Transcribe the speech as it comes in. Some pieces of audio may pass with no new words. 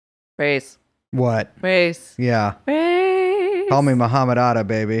Brace. What? Brace. Yeah. Brace. Call me Muhammad Atta,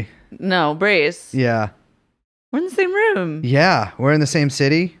 baby. No, brace. Yeah. We're in the same room. Yeah. We're in the same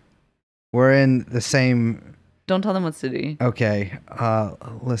city. We're in the same... Don't tell them what city. Okay.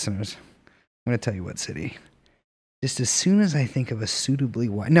 Listeners, I'm going to tell you what city. Just as soon as I think of a suitably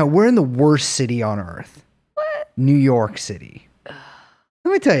white... No, we're in the worst city on earth. What? New York City.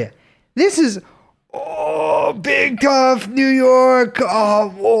 Let me tell you. This is... Oh, big tough New York.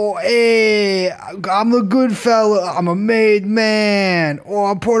 Oh, hey, I'm the good fella. I'm a made man. Oh,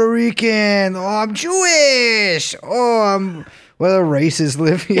 I'm Puerto Rican. Oh, I'm Jewish. Oh, I'm... Whether races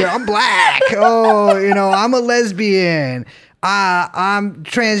live here. I'm black. Oh, I'm a lesbian. I'm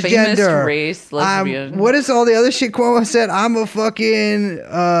transgender. Famous race lesbian. What is all the other shit Cuomo said? I'm a fucking...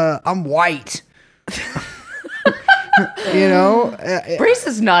 I'm white. Brace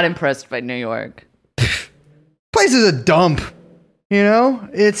is not impressed by New York. Place is a dump.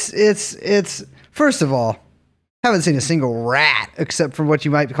 It's first of all, haven't seen a single rat except for what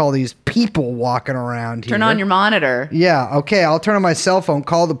you might call these people walking around here. Turn on your monitor. Yeah, okay, I'll turn on my cell phone,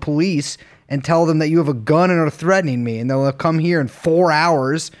 call the police, and tell them that you have a gun and are threatening me, and they'll come here in 4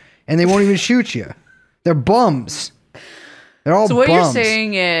 hours, and they won't even shoot you. They're bums. They're all bums. So what you're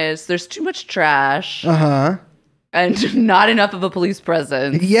saying is there's too much trash. Uh-huh. And not enough of a police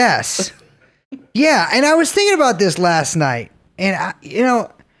presence. Yes. Yeah, and I was thinking about this last night, and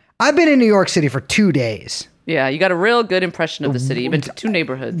I've been in New York City for 2 days. Yeah, you got a real good impression of the city. You've been to 2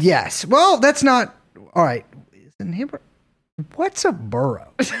 neighborhoods. Yes. Well, that's not... All right. What's a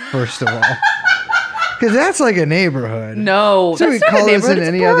borough, first of all? Because that's like a neighborhood. No, so that's not a neighborhood. It's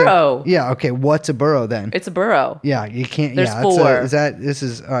a borough. Yeah, okay. What's a borough then? It's a borough. Yeah, you can't... There's 4.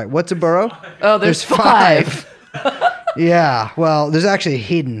 All right, what's a borough? Oh, there's 5. Yeah, well, there's actually a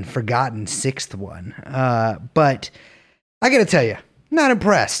hidden, forgotten 6th one. But I got to tell you, not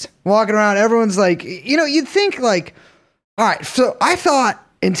impressed. Walking around, everyone's like, you'd think like, all right, so I thought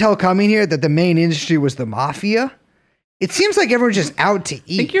until coming here that the main industry was the mafia. It seems like everyone's just out to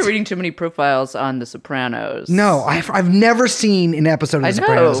eat. I think you're reading too many profiles on The Sopranos. No, I've never seen an episode of The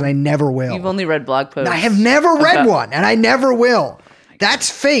Sopranos, and I never will. You've only read blog posts. I have never read one, and I never will. That's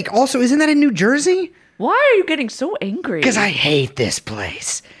fake. Also, isn't that in New Jersey? Why are you getting so angry? Because I hate this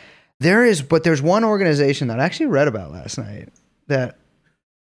place. There's one organization that I actually read about last night that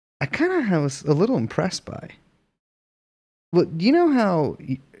I kind of was a little impressed by. Well, you know how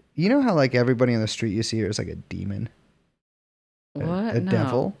like everybody on the street you see here is like a demon? What? A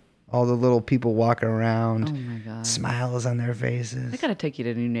devil? All the little people walking around. Oh my God. Smiles on their faces. I gotta take you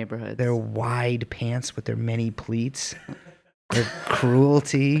to new neighborhoods. Their wide pants with their many pleats. Their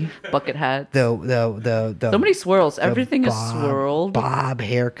cruelty. Bucket hats. The so many swirls. Everything is swirled. Bob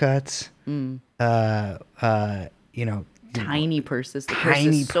haircuts. Tiny purses. The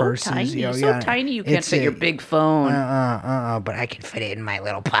tiny purse is so purses. tiny. So tiny you can't fit your big phone. But I can fit it in my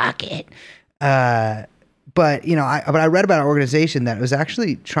little pocket. But I read about an organization that was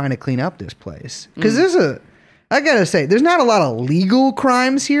actually trying to clean up this place. Because I gotta say, there's not a lot of legal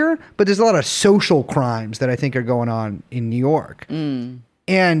crimes here, but there's a lot of social crimes that I think are going on in New York.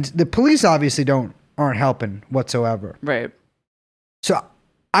 And the police obviously aren't helping whatsoever. Right. So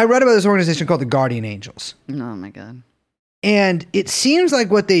I read about this organization called the Guardian Angels. Oh my God. And it seems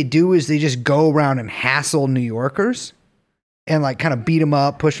like what they do is they just go around and hassle New Yorkers and like kind of beat them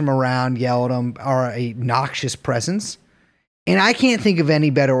up, push them around, yell at them, are a noxious presence. And I can't think of any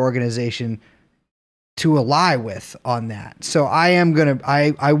better organization to ally with on that. So I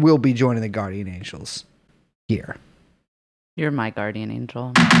will be joining the Guardian Angels here. You're my guardian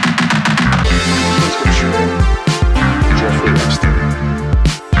angel. Jeffrey Epstein.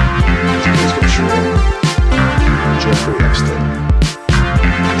 Jeffrey Epstein.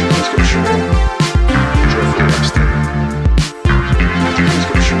 Jeffrey Epstein.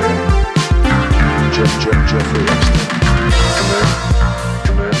 Jeffrey Epstein.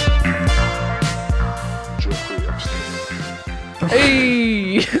 Come in. Jeffrey Epstein. Hey!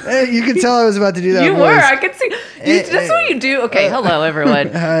 You can tell I was about to do that. You voice. were. I could see. That's what you do. Okay, hello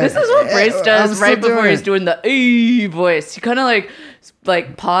everyone. This is what Brace does right before he's doing the voice. He kind of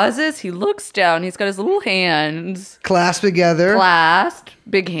like pauses. He looks down. He's got his little hands clasped together. Clasped,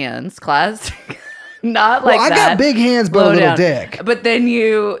 big hands, clasped. Not like that. I got big hands, but a little dick. But then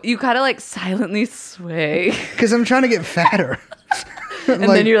you kind of like silently sway. Because I'm trying to get fatter. And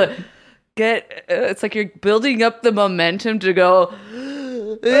then you're like, it's like you're building up the momentum to go,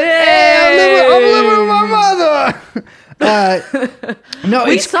 hey, I'm living with my mother. No,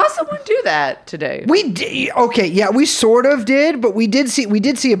 we saw someone do that today. We did. Okay, yeah, we sort of did, but we did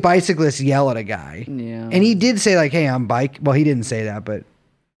see a bicyclist yell at a guy. Yeah. And he did say like, "Hey, I'm bike." Well, he didn't say that, but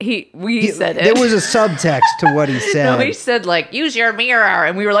We said it. There was a subtext to what he said. No, he said like, use your mirror,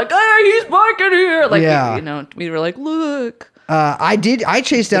 and we were like, hey, he's barking here. Like, Yeah. we were like, look. I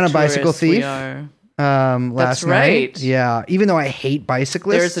chased down a bicycle Tourists we thief are. last night. right. Yeah, even though I hate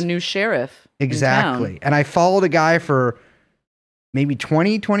bicyclists. There's a new sheriff. Exactly. And I followed a guy for maybe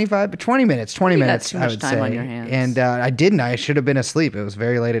 20 minutes. 20 You got minutes, too I much would time say. on your hands. And I didn't. I should have been asleep. It was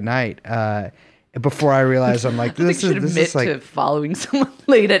very late at night. Before I realized, I'm like, I think this you should is admit like. to following someone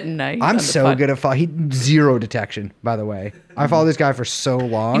late at night. I'm on the so good at he zero detection, by the way. I followed this guy for so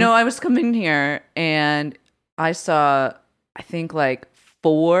long. You know, I was coming here and I saw, I think like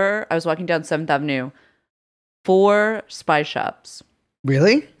 4. I was walking down 7th Avenue. 4 spy shops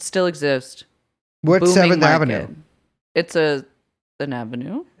Really? still exist. What's Booming 7th market. Avenue? It's an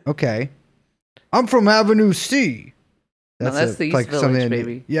avenue. Okay. I'm from Avenue C. No, that's the East Village,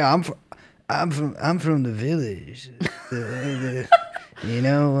 baby. Yeah, I'm from the village. You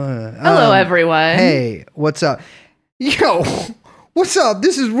know. Hello, everyone. Hey, what's up? Yo, what's up?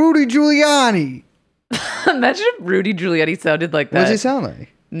 This is Rudy Giuliani. Imagine if Rudy Giuliani sounded like that. What does he sound like?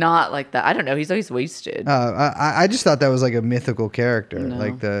 Not like that. I don't know. He's always wasted. I just thought that was like a mythical character.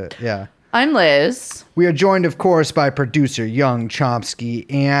 No. Yeah. I'm Liz. We are joined, of course, by producer Young Chomsky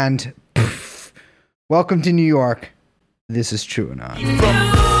and welcome to New York. This is True Anon.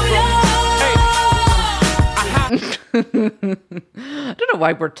 I don't know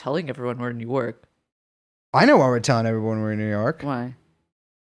why we're telling everyone we're in New York. I know why we're telling everyone we're in New York. Why?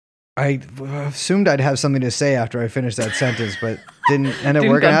 I assumed I'd have something to say after I finished that sentence, but didn't end up Didn't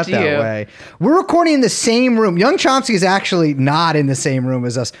working come out to that you. way. We're recording in the same room. Young Chomsky is actually not in the same room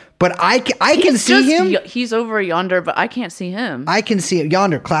as us, but I can see him. He's over yonder, but I can't see him. I can see it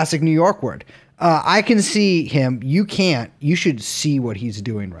yonder, classic New York word. I can see him. You can't. You should see what he's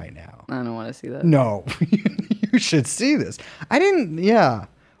doing right now. I don't want to see that. No, you should see this. I didn't. Yeah.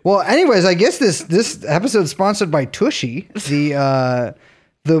 Well, anyways, I guess this episode is sponsored by Tushy,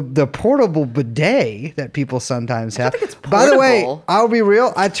 the portable bidet that people sometimes have. think it's By the way, portable. I'll be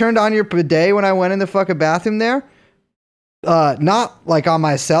real. I turned on your bidet when I went in the fucking bathroom there. Not like on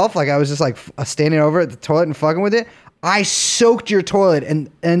myself. Like I was just like standing over at the toilet and fucking with it. I soaked your toilet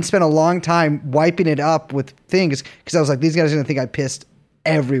and spent a long time wiping it up with things because I was like, these guys are gonna think I pissed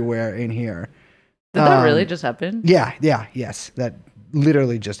everywhere in here. Did that really just happen? Yeah, yes, that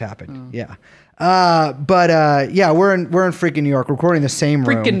literally just happened. Oh. Yeah, yeah, we're in freaking New York, recording the same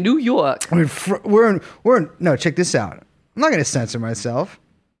room. Freaking New York. We're in. No, check this out. I'm not gonna censor myself.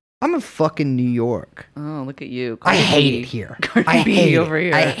 I'm in fucking New York. Oh, look at you. I Cardi hate B. it here. Cardi I B hate over it.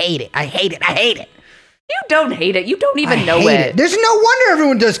 here. I hate it. You don't hate it. You don't even I know hate it. There's no wonder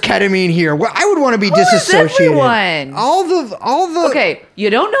everyone does ketamine here. Well, I would want to be Who is disassociated. everyone? All the. Okay, you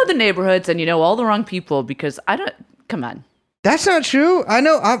don't know the neighborhoods and you know all the wrong people because I don't. Come on. That's not true. I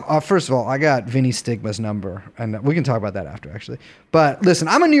know. First of all, I got Vinny Stigma's number, and we can talk about that after, actually. But listen,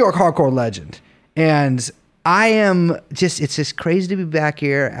 I'm a New York hardcore legend, and I am just. It's just crazy to be back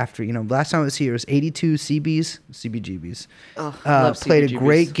here after last time I was here it was 82 CBGBs. Oh, I love Played a CBGBs.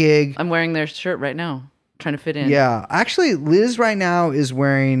 great gig. I'm wearing their shirt right now, trying to fit in. Yeah, actually, Liz right now is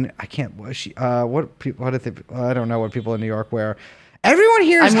wearing. I can't. What she? What people? What did they? I don't know what people in New York wear. Everyone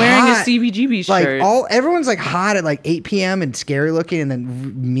here is I'm wearing hot. a CBGB shirt. Like everyone's like hot at like 8 p.m. and scary looking, and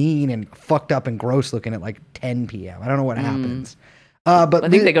then mean and fucked up and gross looking at like 10 p.m. I don't know what happens. But I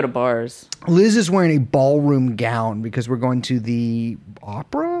think they go to bars. Liz is wearing a ballroom gown because we're going to the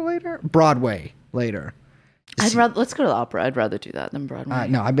opera later, Broadway later. Let's go to the opera. I'd rather do that than Broadway.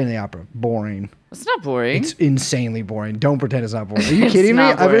 No, I've been to the opera. Boring. It's not boring. It's insanely boring. Don't pretend it's not boring. Are you It's kidding me?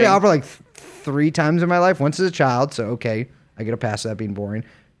 not I've been to the boring. opera like 3 times in my life. Once as a child, so okay, I get a pass for that being boring.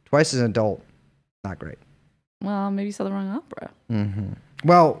 Twice as an adult, not great. Well, maybe you saw the wrong opera.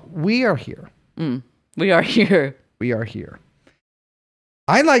 Well, we are here. We are here. We are here.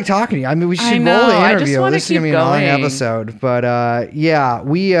 I like talking to you. I mean, we I should know, roll the I just interview. wanna This is gonna keep be a long going. episode, but yeah,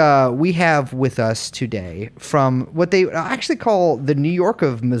 we have with us today from what they actually call the New York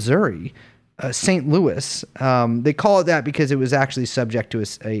of Missouri, St. Louis. They call it that because it was actually subject to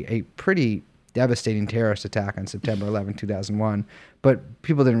a pretty devastating terrorist attack on September 11, 2001. But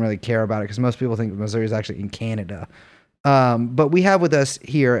people didn't really care about it because most people think Missouri is actually in Canada. But we have with us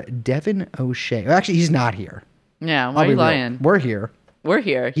here Devin O'Shea. Well, actually, he's not here. Yeah, I'll why are be you real. lying? We're here. We're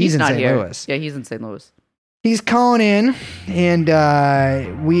here. He's in not St. here. Louis. Yeah, he's in St. Louis. He's calling in,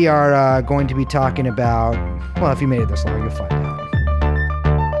 and we are going to be talking about. Well, if you made it this long, you'll find out.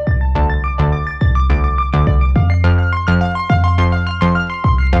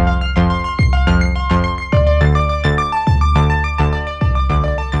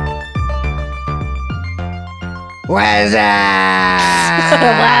 What's up?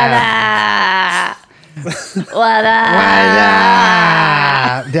 What up?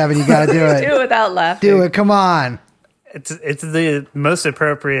 Devin, you gotta do it. Do it without laughing. Do it. Come on. It's the most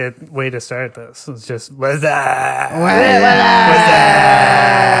appropriate way to start this. It's just what's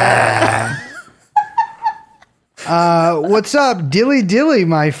What's up, Dilly Dilly,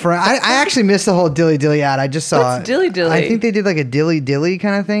 my friend? I actually missed the whole Dilly Dilly ad. I just saw What's it. Dilly Dilly? I think they did like a Dilly Dilly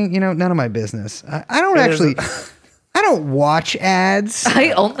kind of thing. You know, none of my business. I don't actually. I don't watch ads.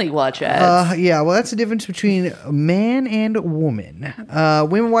 I only watch ads. Yeah, well, that's the difference between a man and a woman.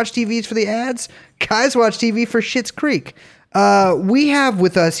 Women watch TVs for the ads. Guys watch TV for Schitt's Creek. We have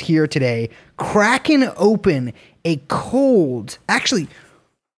with us here today, cracking open a cold, actually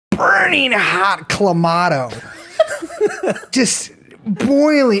burning hot Clamato. Just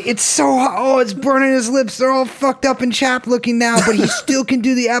boiling. It's so hot. Oh, it's burning his lips. They're all fucked up and chapped looking now, but he still can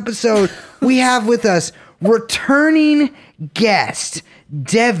do the episode. We have with us returning guest,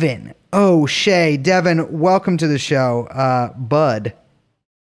 Devin O'Shea. Devin, welcome to the show, bud.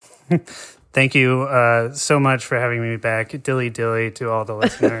 Thank you so much for having me back. Dilly dilly to all the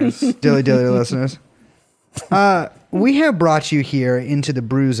listeners. Dilly dilly listeners. We have brought you here into the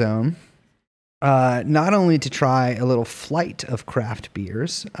Brew Zone, not only to try a little flight of craft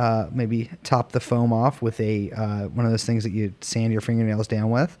beers, maybe top the foam off with a one of those things that you sand your fingernails down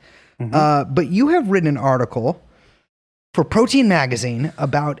with, but you have written an article for Protein Magazine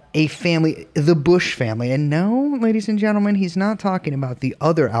about a family, the Bush family. And no, ladies and gentlemen, he's not talking about the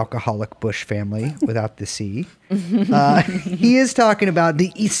other alcoholic Bush family without the C. He is talking about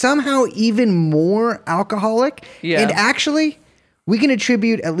the somehow even more alcoholic. Yeah. And actually, we can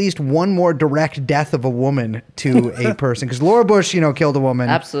attribute at least one more direct death of a woman to a person. Because Laura Bush, killed a woman.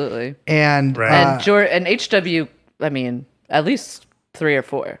 Absolutely. And, Right. And HW, I mean, at least 3 or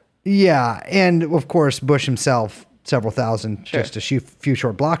 4. yeah. And of course, Bush himself, several thousand, Sure. just a few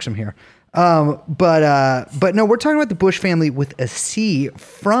short blocks from here. But no, we're talking about the Bush family with a C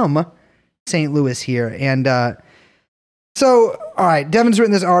from St. Louis here. And so, all right, Devin's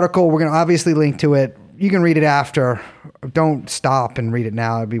written this article. We're going to obviously link to it. You can read it after. Don't stop and read it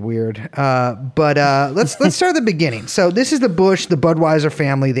now. It'd be weird. But let's start at the beginning. So this is the Bush, the Budweiser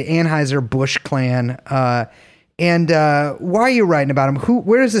family, the Anheuser-Busch clan. And why are you writing about them?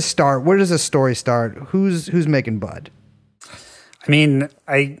 Where does this start? Where does this story start? Who's making Bud? I mean,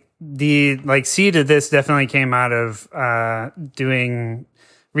 the seed of this definitely came out of doing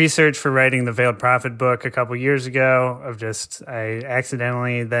research for writing the Veiled Prophet book a couple years ago. I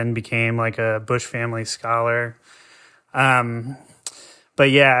accidentally then became like a Bush family scholar. But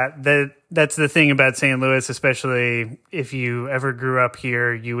yeah, that's the thing about St. Louis, especially if you ever grew up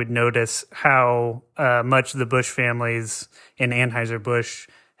here, you would notice how much the Bush families in Anheuser-Busch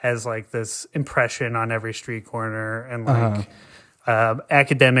has like this impression on every street corner and like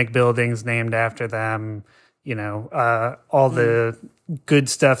academic buildings named after them, all the good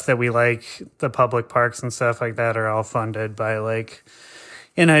stuff that we like, the public parks and stuff like that are all funded by like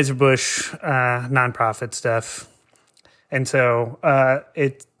Anheuser-Busch nonprofit stuff. And so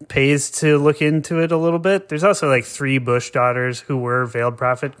it pays to look into it a little bit. There's also like 3 Bush daughters who were Veiled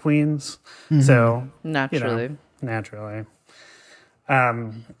Prophet queens. Mm-hmm. So Naturally. Naturally.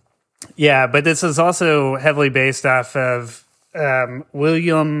 Yeah, but this is also heavily based off of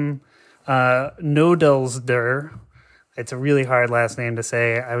William Nodelsder. It's a really hard last name to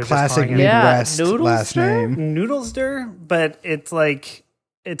say. I was Classic just calling it Midwest Noodlester? last name. Noodelsder, but it's like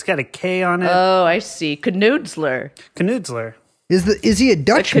it's got a K on it. Oh, I see. Knudzler. Knudzler. Is he a A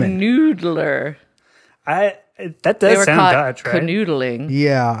Dutchman? canoodler. That They does were sound caught Dutch, right? canoodling.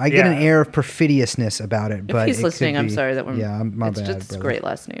 Yeah, I get an Yeah. air of perfidiousness about it. But If he's it listening, could I'm be- sorry that we're. Yeah, my it's bad. just a brother. great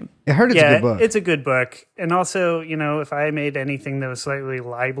last name. I heard it's a Yeah, good book. it's a good book. And also, if I made anything that was slightly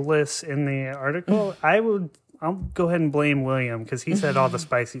libelous in the article, I'll go ahead and blame William because he said all the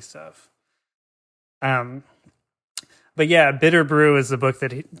spicy stuff. But yeah, Bitter Brew is the book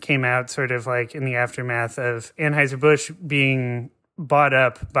that came out sort of like in the aftermath of Anheuser-Busch being bought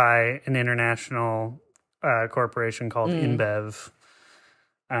up by an international corporation called InBev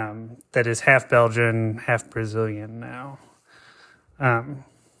that is half Belgian, half Brazilian now.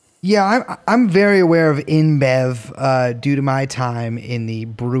 Yeah, I'm very aware of InBev due to my time in the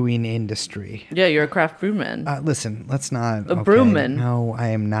brewing industry. Yeah, you're a craft brewman. Listen, let's not. A brewman. No, I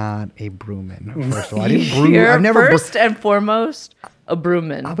am not a brewman. First of all, I didn't brew. You're I've never. first and foremost a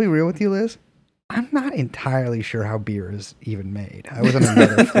brewman. I'll be real with you, Liz. I'm not entirely sure how beer is even made. I was on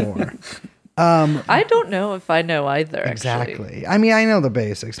another floor. I don't know if I know either. Exactly. Actually. I mean, I know the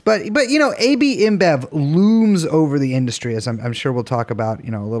basics, but AB InBev looms over the industry, as I'm sure we'll talk about,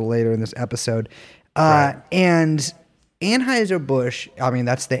 a little later in this episode. Right. And Anheuser-Busch, I mean,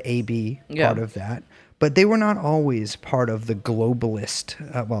 that's the AB part of that. But they were not always part of the globalist.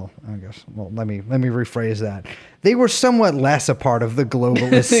 Let me rephrase that. They were somewhat less a part of the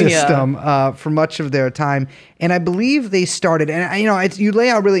globalist system for much of their time, and I believe they started. And you lay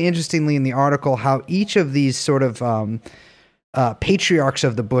out really interestingly in the article how each of these sort of patriarchs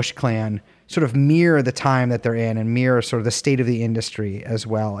of the Bush clan sort of mirror the time that they're in and mirror sort of the state of the industry as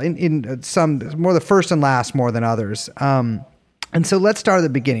well. In some more the first and last more than others. And so let's start at the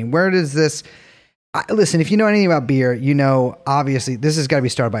beginning. Where does this? Listen, if you know anything about beer, you know, obviously, this has got to be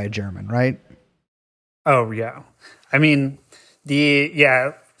started by a German, right? Oh, yeah. I mean,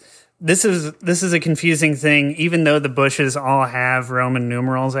 this is a confusing thing. Even though the Bushes all have Roman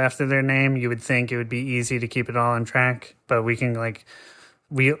numerals after their name, you would think it would be easy to keep it all on track. But we can,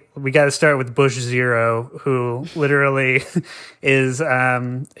 we got to start with Bush Zero, who literally is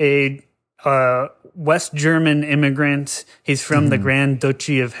a West German immigrant. He's from the Grand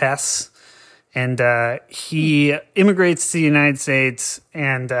Duchy of Hesse. And he immigrates to the United States,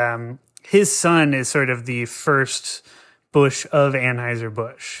 and his son is sort of the first Bush of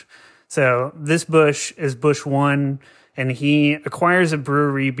Anheuser-Busch. So this Bush is Bush 1, and he acquires a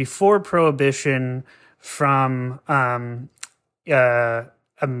brewery before Prohibition from a guy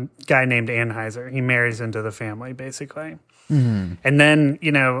named Anheuser. He marries into the family, basically. Mm-hmm. And then,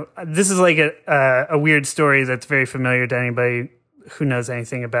 this is like a weird story that's very familiar to anybody who knows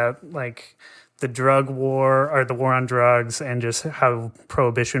anything about, the drug war or the war on drugs and just how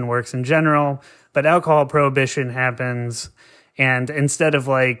prohibition works in general. But alcohol prohibition happens, and instead of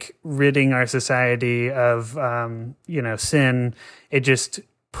ridding our society of sin, it just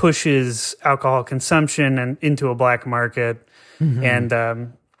pushes alcohol consumption and into a black market. Mm-hmm. And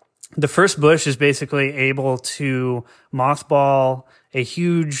the first Bush is basically able to mothball a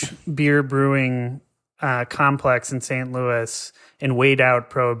huge beer brewing complex in St. Louis and wait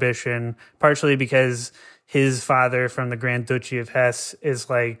out prohibition, partially because his father from the Grand Duchy of Hesse is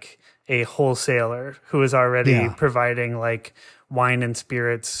a wholesaler who is already providing wine and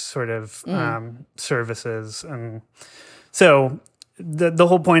spirits sort of services. And so the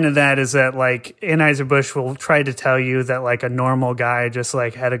whole point of that is that Anheuser-Busch will try to tell you that a normal guy just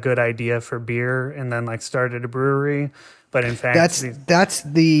had a good idea for beer and then started a brewery. But in fact, that's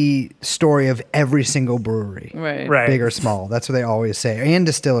the story of every single brewery, right? Big or small. That's what they always say, and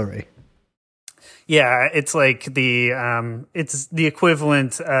distillery. Yeah, it's it's the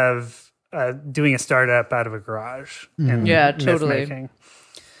equivalent of doing a startup out of a garage. Mm-hmm. Yeah, totally.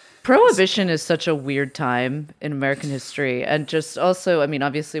 Prohibition is such a weird time in American history, and just also, I mean,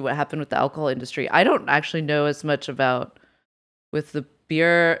 obviously, what happened with the alcohol industry. I don't actually know as much about with the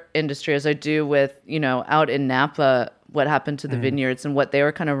beer industry as I do with out in Napa. What happened to the vineyards and what they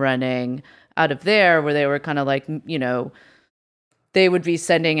were kind of running out of there, where they were kind of they would be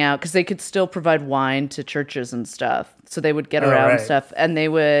sending out, because they could still provide wine to churches and stuff. So they would get around stuff, and they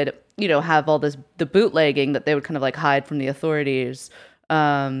would, have all the bootlegging that they would kind of hide from the authorities.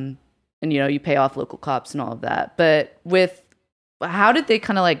 And, you pay off local cops and all of that. But how did they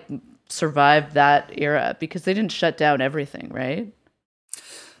kind of survive that era? Because they didn't shut down everything, right?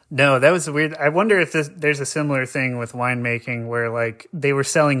 No, that was weird. I wonder if there's a similar thing with winemaking where they were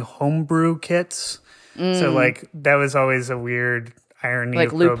selling homebrew kits. So that was always a weird irony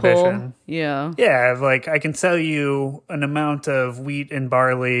of loophole. Prohibition. Yeah. Yeah, I can sell you an amount of wheat and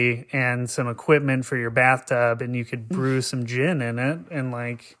barley and some equipment for your bathtub, and you could brew some gin in it, and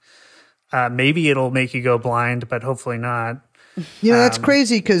maybe it'll make you go blind, but hopefully not. That's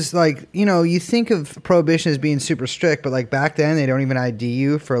crazy because, you think of Prohibition as being super strict, but back then they don't even ID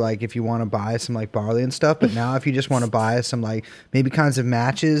you for if you want to buy some barley and stuff. But now if you just want to buy some maybe kinds of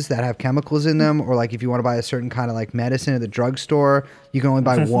matches that have chemicals in them, or if you want to buy a certain kind of medicine at the drugstore, you can only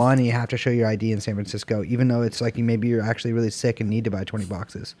buy one, and you have to show your ID in San Francisco, even though it's maybe you're actually really sick and need to buy 20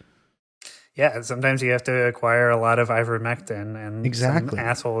 boxes. Yeah, sometimes you have to acquire a lot of ivermectin, and some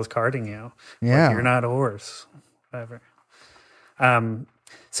asshole is carding you. Yeah, you're not a horse, whatever.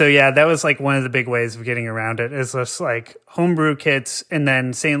 So yeah, that was one of the big ways of getting around it is just homebrew kits. And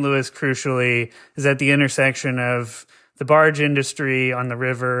then St. Louis, crucially, is at the intersection of the barge industry on the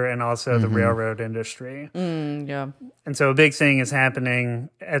river and also the railroad industry. Yeah. And so a big thing is happening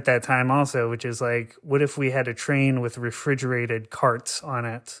at that time also, which is what if we had a train with refrigerated carts on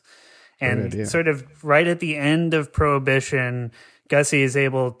it? And sort of right at the end of Prohibition, Gussie is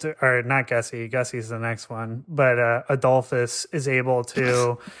able to, or not Gussie, Gussie's the next one, but Adolphus is able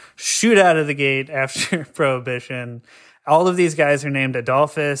to shoot out of the gate after Prohibition. All of these guys are named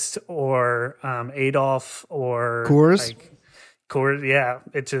Adolphus or Adolf or Coors. Coors, yeah.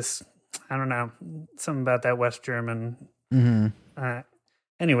 It just, I don't know, something about that West German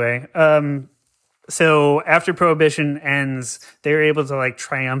Anyway, so after Prohibition ends, they're able to like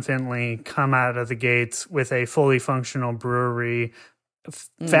triumphantly come out of the gates with a fully functional brewery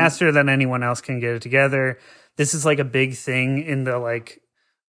faster than anyone else can get it together. This is like a big thing in the like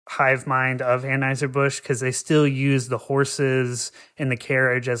hive mind of Anheuser-Busch because they still use the horses in the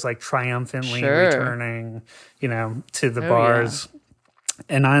carriage as like triumphantly returning, to the bars.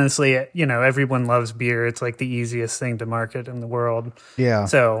 And honestly, everyone loves beer. It's like the easiest thing to market in the world. Yeah.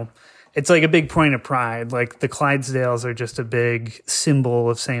 So it's like a big point of pride. Like the Clydesdales are just a big symbol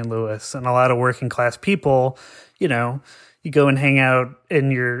of St. Louis. And a lot of working class people, you go and hang out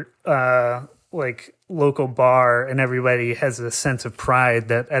in your like local bar and everybody has a sense of pride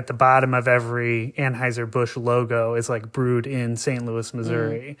that at the bottom of every Anheuser-Busch logo is like brewed in St. Louis,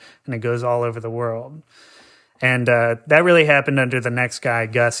 Missouri. And it goes all over the world. And that really happened under the next guy,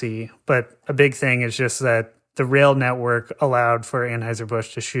 Gussie. But a big thing is just that the rail network allowed for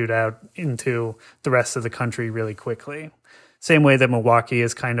Anheuser-Busch to shoot out into the rest of the country really quickly. Same way that Milwaukee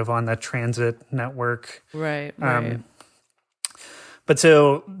is kind of on the transit network. Right. But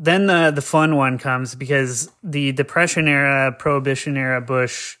so then the fun one comes because the Depression era, Prohibition era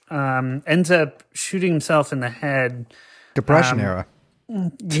Bush ends up shooting himself in the head. Depression era.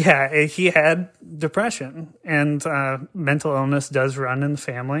 Yeah, he had depression and mental illness does run in the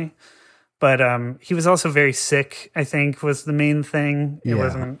family. But he was also very sick, I think, was the main thing. It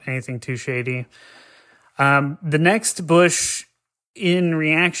wasn't anything too shady. The next Bush in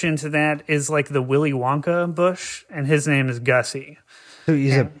reaction to that is like the Willy Wonka Bush, and his name is Gussie. So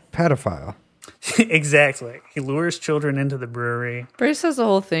he's a pedophile. Exactly. He lures children into the brewery. Brace has a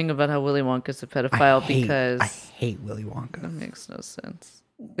whole thing about how Willy Wonka's a pedophile because I hate Willy Wonka. that makes no sense.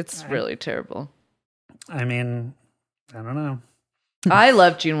 It's really terrible. I mean, I don't know. I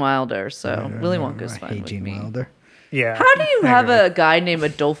love Gene Wilder, so Willy Wonka's I fine hate with Gene me. Wilder. Yeah. How do you I have agree. a guy named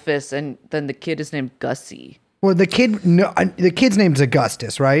Adolphus and then the kid is named Gussie? Well, the kid's name's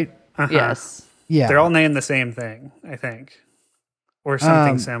Augustus, right? Yes. Yeah. They're all named the same thing, I think. Or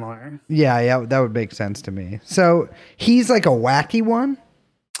something similar. Yeah, that would make sense to me. So he's like a wacky one?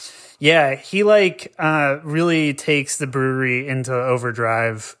 Yeah, he like really takes the brewery into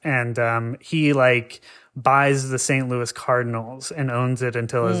overdrive, and he like buys the St. Louis Cardinals and owns it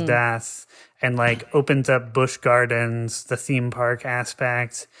until his death, and like opens up Busch Gardens, the theme park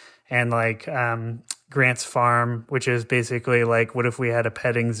aspect, and like Grant's Farm, which is basically like, what if we had a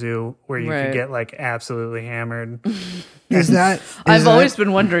petting zoo where you could get like absolutely hammered? I've always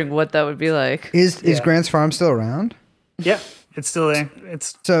been wondering what that would be like. Is Grant's Farm still around? Yeah, it's still there.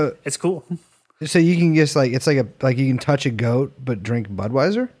 It's cool. So you can just like it's like you can touch a goat but drink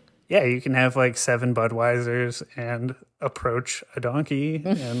Budweiser? Yeah, you can have like 7 Budweisers and approach a donkey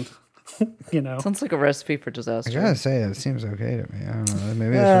and Sounds like a recipe for disaster. I gotta say, it seems okay to me. I don't know.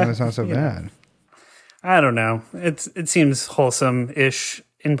 Maybe it's not so bad. I don't know. It seems wholesome-ish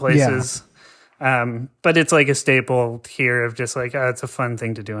in places. But it's like a staple here of just like, it's a fun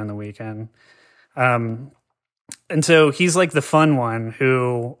thing to do on the weekend. And so he's like the fun one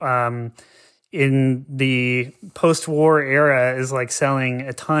who, in the post-war era is like selling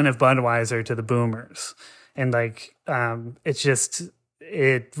a ton of Budweiser to the boomers. And like,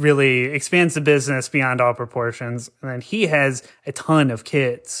 it really expands the business beyond all proportions. And then he has a ton of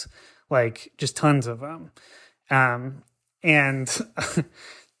kids, like just tons of them. And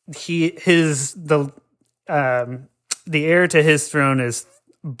the heir to his throne is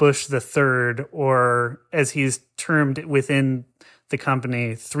Bush the Third, or as he's termed within the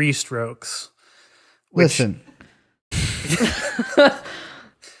company, Three Strokes. Listen, a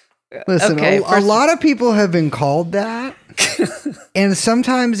lot of people have been called that. And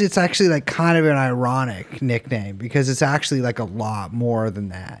sometimes it's actually like kind of an ironic nickname because it's actually like a lot more than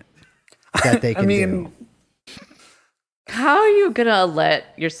that they can do. How are you gonna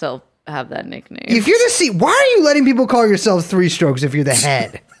let yourself have that nickname? If you're the seat, why are you letting people call yourself Three Strokes if you're the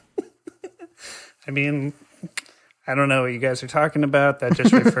head? I mean, I don't know what you guys are talking about. That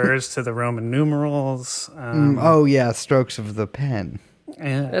just refers to the Roman numerals. Oh yeah, strokes of the pen.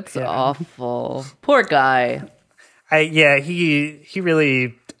 That's awful. Poor guy. He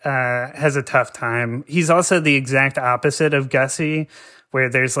really has a tough time. He's also the exact opposite of Gussie, where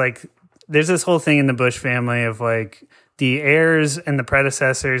there's this whole thing in the Bush family of like the heirs and the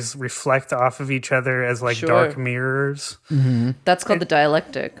predecessors reflect off of each other as like dark mirrors. Mm-hmm. That's called the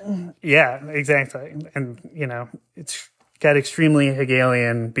dialectic. Yeah, exactly. And it's got extremely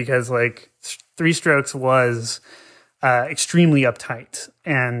Hegelian because like Three Strokes was extremely uptight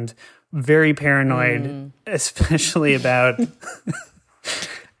and very paranoid, especially about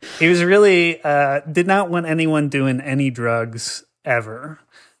He was really did not want anyone doing any drugs ever.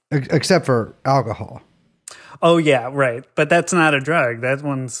 Except for alcohol. Oh yeah, right. But that's not a drug. That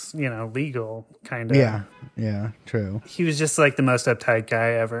one's, legal kind of. Yeah, true. He was just like the most uptight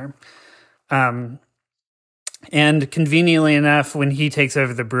guy ever. And conveniently enough, when he takes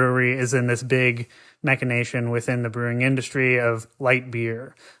over the brewery, is in this big machination within the brewing industry of light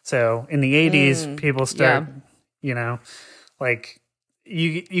beer. So in the 80s, people start, like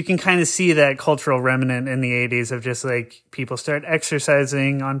you can kind of see that cultural remnant in the 80s of just like people start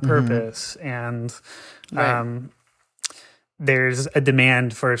exercising on purpose and there's a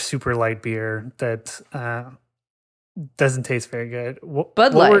demand for super light beer that doesn't taste very good.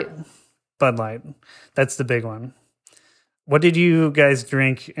 Bud Light. Bud Light. That's the big one. What did you guys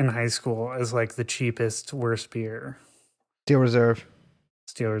drink in high school as like the cheapest, worst beer? Steel Reserve.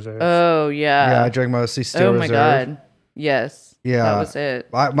 Steel Reserve. Oh, yeah. Yeah, I drank mostly Steel Reserve. Oh, my God. Yes. Yeah. That was it.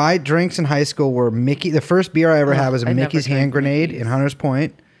 My drinks in high school were Mickey. The first beer I ever had was a I never Mickey's drank Hand Grenade Mickey's. in Hunters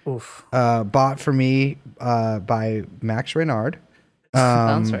Point. Oof. Bought for me by Max Reynard.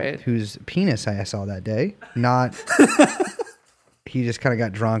 Sounds right. Whose penis I saw that day. Not... He just kind of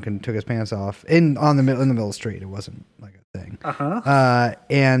got drunk and took his pants off in the middle of the street. It wasn't like a thing.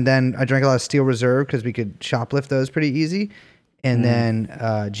 And then I drank a lot of Steel Reserve because we could shoplift those pretty easy. And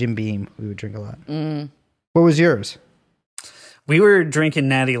then Jim Beam, we would drink a lot. What was yours? We were drinking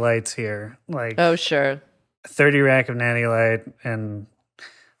Natty Lights here. Like, Oh, sure. 30 rack of Natty Light. And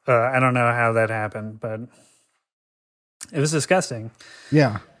I don't know how that happened, but it was disgusting.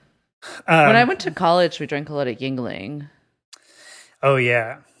 Yeah. When I went to college, we drank a lot of Yingling. Oh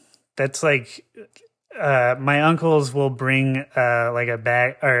yeah, that's like my uncles will bring like a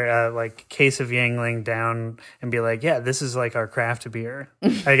bag or like case of Yingling down and be like, "Yeah, this is like our craft beer."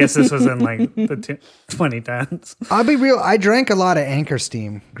 I guess this was in like the 2010s. I'll be real. I drank a lot of Anchor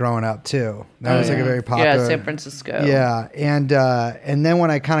Steam growing up too. That was like a very popular. Yeah, San Francisco. Yeah, and then when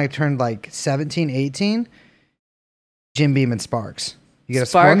I kind of turned like 17, 18, Jim Beam and Sparks. You get one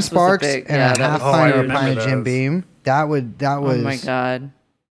Sparks was a Sparks big- and yeah, a that half was pint or a huge. pint of Jim Those. Beam. That was. Oh, my God.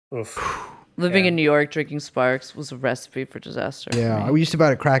 Oof. Living Yeah. in New York, drinking Sparks was a recipe for disaster. for Yeah, me. we used to buy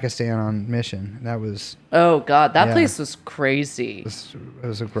it at Crackistan on Mission. That was Oh, God. That Yeah. place was crazy. it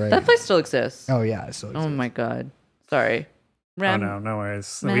was a great. That place still exists. Oh yeah, it still Oh, exists. my God. Sorry. Oh no, no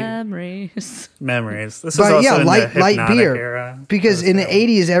worries. Memories. Memories. This But was also yeah, in light the light Hypnotic beer. era. Because in the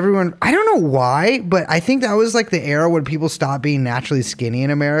 80s, everyone, I don't know why, but I think that was like the era when people stopped being naturally skinny in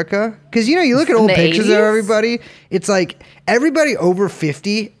America. Because, you look at old the pictures of 80s? everybody, it's like everybody over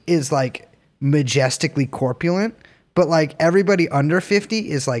 50 is like majestically corpulent, but like everybody under 50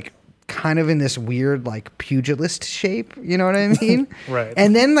 is like kind of in this weird like pugilist shape. You know what I mean? Right.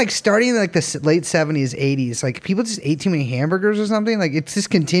 And then like starting in like the late 70s, 80s, like people just ate too many hamburgers or something. Like it's just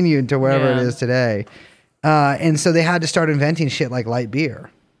continued to wherever it Yeah. is today. And so they had to start inventing shit like light beer.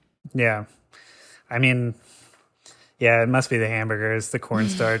 Yeah. I mean, yeah, it must be the hamburgers, the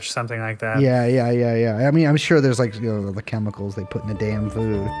cornstarch, something like that. Yeah. I mean, I'm sure there's like the chemicals they put in the damn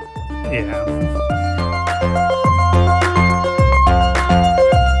food. Yeah.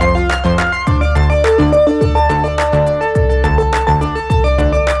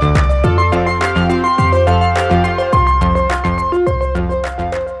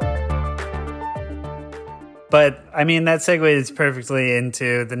 But I mean, that segues perfectly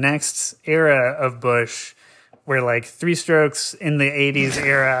into the next era of Bush, where like Three Strokes in the 80s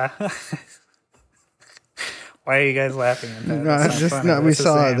era. Why are you guys laughing at that? No, That's not just funny. no. We That's the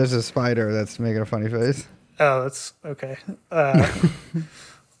saw same. there's a spider that's making a funny face. Oh, that's okay.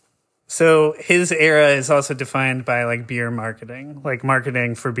 So his era is also defined by like beer marketing. Like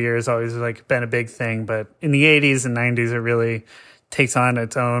marketing for beer has always like been a big thing, but in the 80s and 90s, it really takes on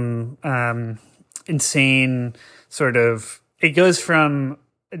its own insane sort of. It goes from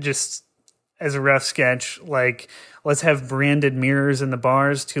just as a rough sketch, like let's have branded mirrors in the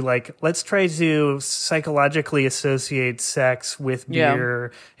bars to like let's try to psychologically associate sex with Yeah.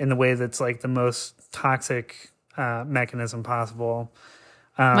 beer in the way that's like the most toxic mechanism possible.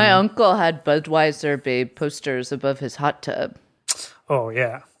 My uncle had Budweiser Babe posters above his hot tub. Oh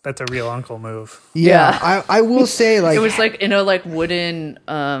yeah, that's a real uncle move. Yeah, I will say like It was like in a like wooden,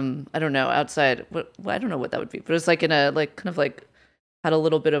 I don't know, outside. I don't know what that would be, but it was like in a like kind of like had a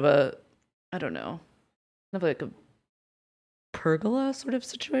little bit of a, I don't know, kind of like a pergola sort of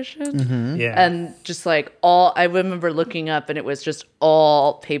situation. Yeah, And just like all, I remember looking up and it was just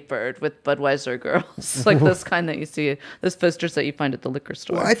all papered with Budweiser girls, like those kind that you see, those posters that you find at the liquor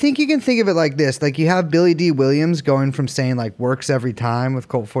store. I think you can think of it like this. Like you have Billy D. Williams going from saying like works every time with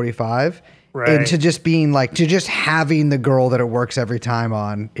Colt 45. And to just being like, to just having the girl that it works every time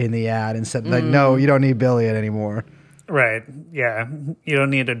on in the ad instead like, no, you don't need Billy anymore. Right. Yeah. You don't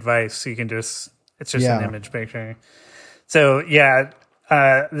need advice. You can just, it's just an image picture. So, yeah,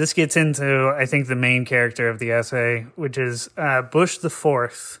 this gets into, I think, the main character of the essay, which is Bush the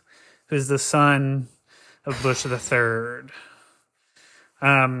Fourth, who's the son of Bush the Third.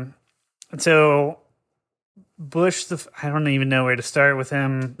 So Bush, I don't even know where to start with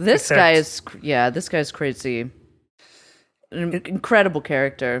him. This guy's crazy. An incredible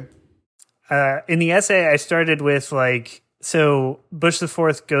character. In the essay, I started with so Bush the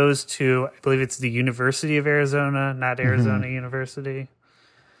Fourth goes to, I believe it's the University of Arizona, not Arizona University.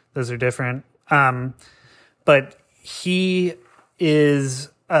 Those are different. But he is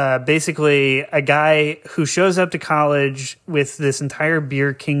basically a guy who shows up to college with this entire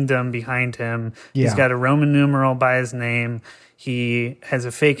beer kingdom behind him. Yeah. He's got a Roman numeral by his name. He has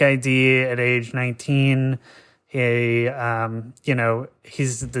a fake ID at age 19. He's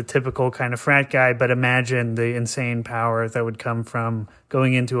the typical kind of frat guy, but imagine the insane power that would come from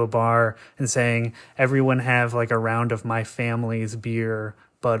going into a bar and saying, everyone have like a round of my family's beer,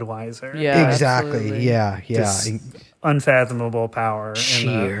 Budweiser. Yeah, exactly. Absolutely. Yeah. Just unfathomable power in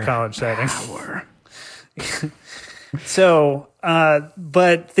the college setting. So,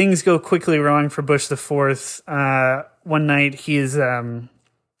 but things go quickly wrong for Bush the Fourth. One night he's at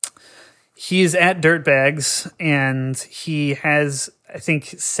Dirtbags and he has, I think,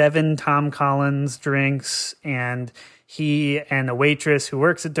 7 Tom Collins drinks, and he and a waitress who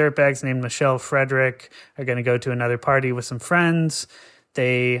works at Dirtbags named Michelle Frederick are going to go to another party with some friends.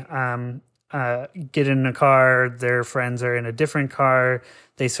 They get in a car. Their friends are in a different car.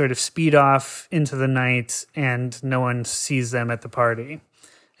 They sort of speed off into the night, and no one sees them at the party.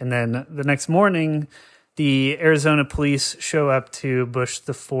 And then the next morning, the Arizona police show up to Bush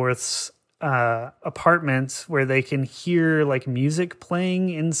the Fourth's apartment where they can hear like music playing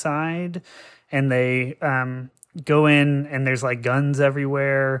inside, and they go in and there's like guns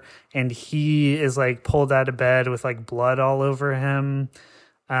everywhere, and he is like pulled out of bed with like blood all over him.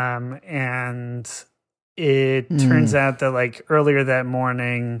 And it turns out that like earlier that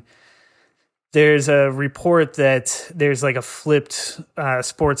morning, there's a report that there's like a flipped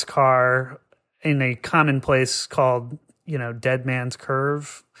sports car in a common place called, Dead Man's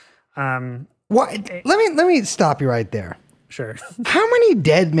Curve. What? Let me stop you right there. Sure. How many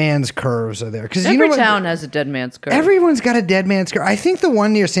Dead Man's Curves are there? Because every town has a Dead Man's Curve. Everyone's got a Dead Man's Curve. I think the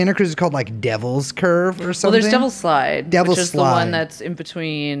one near Santa Cruz is called like Devil's Curve or something. Well, there's Devil's Slide, Devil's which is Slide. the one that's in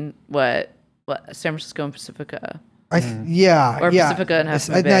between what San Francisco and Pacifica. Or Pacifica and Half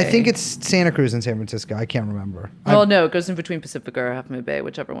Moon Bay. I think it's Santa Cruz and San Francisco. I can't remember. Well, no, it goes in between Pacifica or Half Moon Bay,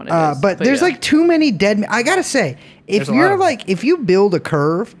 whichever one it is. But there's like too many dead. I gotta say, if you build a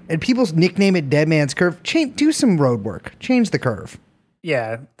curve and people nickname it Dead Man's Curve, do some road work. Change the curve.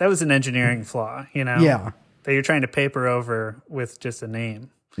 Yeah, that was an engineering flaw, Yeah. That you're trying to paper over with just a name.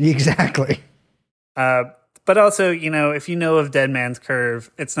 Exactly. But also, if you know of Dead Man's Curve,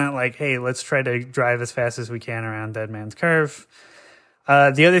 it's not like, hey, let's try to drive as fast as we can around Dead Man's Curve.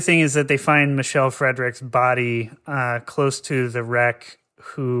 The other thing is that they find Michelle Frederick's body close to the wreck,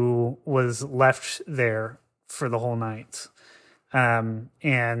 who was left there for the whole night. And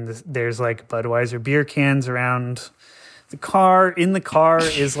there's like Budweiser beer cans around the car. In the car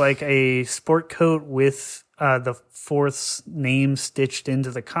is like a sport coat with the Fourth's name stitched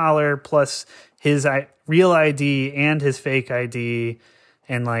into the collar, plus his real ID and his fake ID.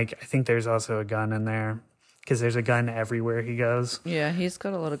 And like, I think there's also a gun in there because there's a gun everywhere he goes. Yeah, he's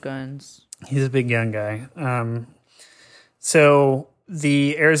got a lot of guns. He's a big gun guy. So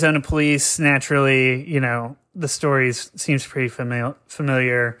the Arizona police, naturally, the story seems pretty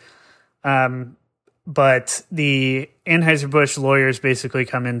familiar. But the Anheuser-Busch lawyers basically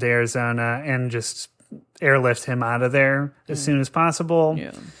come into Arizona and just airlift him out of there as soon as possible.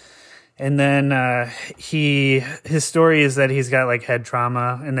 Yeah. And then his story is that he's got like head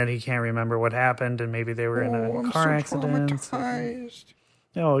trauma and that he can't remember what happened, and maybe they were in a car accident. Traumatized.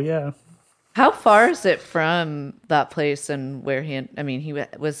 Oh yeah. How far is it from that place and where he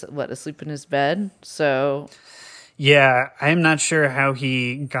was asleep in his bed? So yeah, I'm not sure how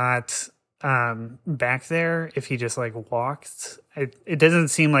he got back there, if he just like walked. It doesn't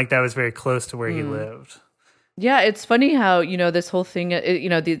seem like that was very close to where he lived. Yeah, it's funny how, this whole thing,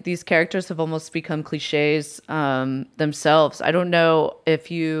 these characters have almost become cliches themselves. I don't know if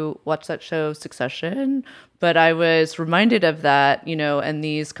you watch that show Succession, but I was reminded of that, and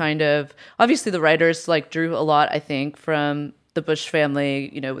these kind of, obviously the writers like drew a lot, I think, from the Bush family,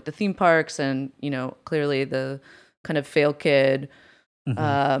 with the theme parks and, clearly the kind of fail kid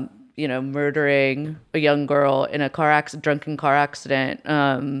murdering a young girl in a drunken car accident.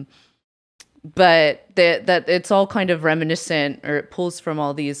 But that it's all kind of reminiscent, or it pulls from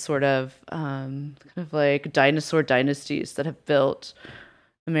all these sort of kind of like dinosaur dynasties that have built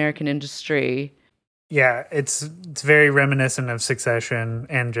American industry. Yeah, it's very reminiscent of Succession,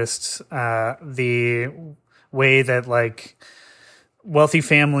 and just the way that like wealthy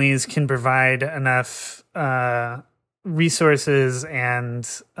families can provide enough resources and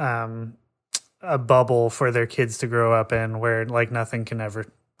a bubble for their kids to grow up in, where like nothing can ever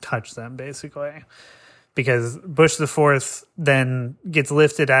touch them, basically. Because Bush the Fourth then gets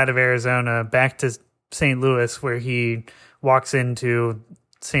lifted out of Arizona back to St. Louis, where he walks into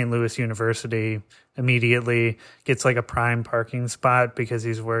St. Louis University immediately, gets like a prime parking spot because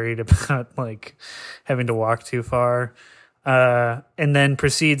he's worried about like having to walk too far, and then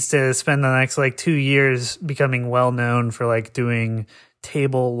proceeds to spend the next like 2 years becoming well known for like doing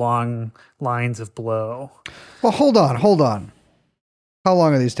table long lines of blow. Well, hold on. How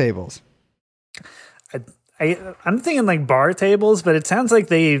long are these tables? I'm thinking like bar tables, but it sounds like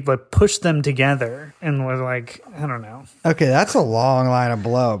they like pushed them together and was like, I don't know. Okay, that's a long line of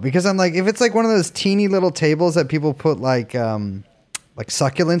blow, because I'm like, if it's like one of those teeny little tables that people put like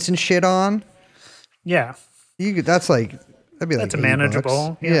succulents and shit on, yeah, that'd be like that's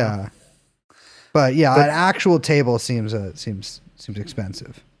manageable. Yeah. But yeah, an actual table seems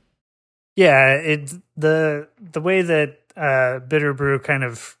expensive. Yeah, the way that Bitter Brew kind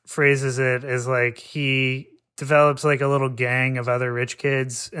of phrases it is like he develops like a little gang of other rich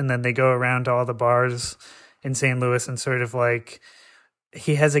kids, and then they go around to all the bars in St. Louis and sort of like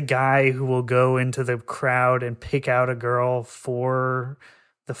he has a guy who will go into the crowd and pick out a girl for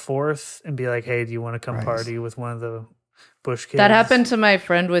the Fourth and be like, hey, do you want to come party with one of the Bush kids? That happened to my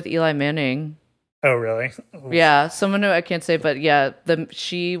friend with Eli Manning. Oh, really? Yeah, someone who I can't say, but yeah,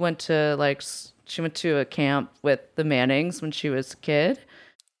 she went to a camp with the Mannings when she was a kid,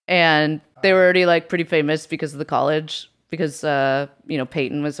 and they were already like pretty famous because of the college, because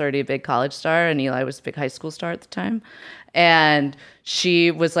Peyton was already a big college star and Eli was a big high school star at the time, and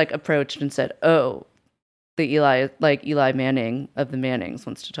she was like approached and said, "Oh, the Eli Manning of the Mannings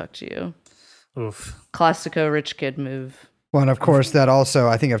wants to talk to you." Oof. Classico rich kid move. Well, and of course that also,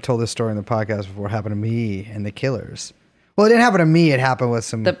 I think I've told this story in the podcast before, happened to me and the Killers. Well, it didn't happen to me. It happened with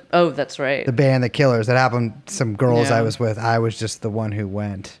that's right. The band The Killers. It happened to some girls I was with. I was just the one who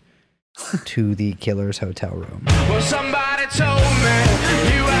went to the Killers hotel room. Well, somebody told me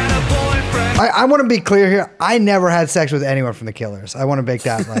you had a boyfriend. I want to be clear here. I never had sex with anyone from The Killers. I want to make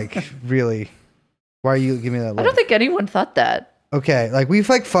that like really. Why are you giving me that look? I don't think anyone thought that. Okay, like we've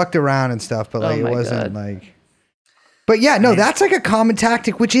like fucked around and stuff, but like it wasn't God. like. But yeah, no, that's like a common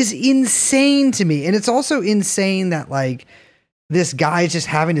tactic, which is insane to me. And it's also insane that like this guy is just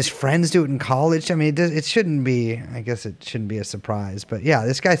having his friends do it in college. I mean, it shouldn't be, I guess it shouldn't be a surprise. But yeah,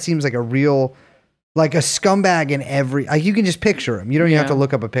 this guy seems like a real, like a scumbag in every, like you can just picture him. You don't even have to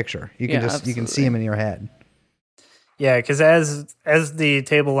look up a picture. You can you can see him in your head. Yeah, because as the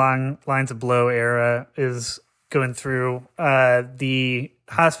table lines of blow era is going through, the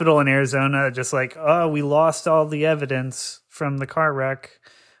hospital in Arizona just like, oh, we lost all the evidence from the car wreck.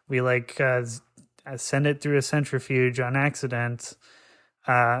 We like send it through a centrifuge on accident.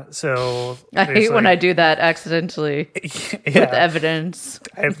 So I hate when I do that accidentally with evidence.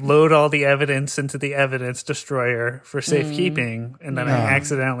 I load all the evidence into the evidence destroyer for safekeeping, and then I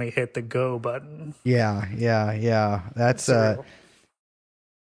accidentally hit the go button. Yeah. That's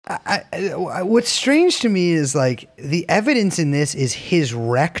what's strange to me is like the evidence in this is his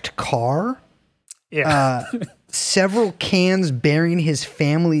wrecked car. Yeah. Several cans bearing his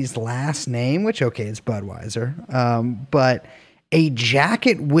family's last name, which it's Budweiser. But a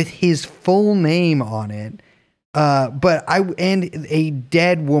jacket with his full name on it. And a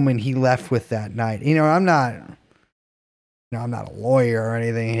dead woman he left with that night. You know, I'm not a lawyer or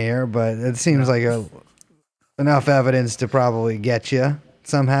anything here, but it seems like enough evidence to probably get you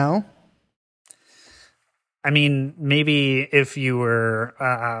somehow. I mean, maybe if you were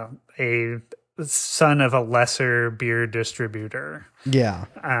a son of a lesser beer distributor,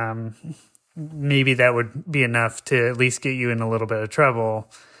 maybe that would be enough to at least get you in a little bit of trouble.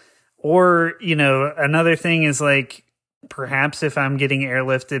 Or, you know, another thing is like, perhaps if I'm getting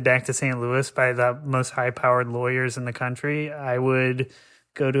airlifted back to St. Louis by the most high-powered lawyers in the country, I would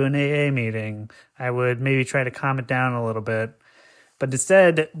go to an AA meeting. I would maybe try to calm it down a little bit. But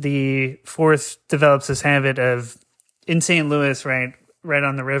instead, the Fourth develops this habit of, in St. Louis, right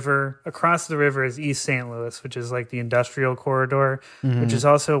on the river, across the river is East St. Louis, which is like the industrial corridor, which is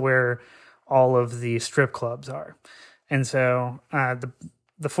also where all of the strip clubs are. And so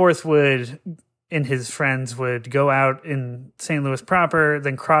the fourth and his friends would go out in St. Louis proper,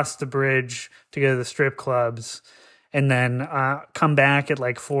 then cross the bridge to go to the strip clubs, and then come back at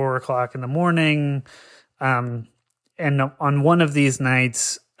like 4 o'clock in the morning. And on one of these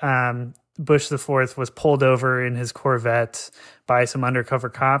nights, Bush the Fourth was pulled over in his Corvette by some undercover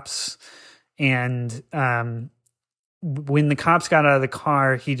cops. And when the cops got out of the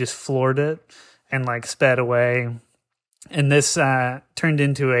car, he just floored it and like sped away. And this turned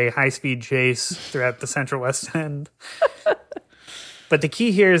into a high-speed chase throughout the Central West End. But the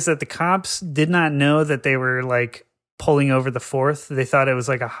key here is that the cops did not know that they were like pulling over the fourth. They thought it was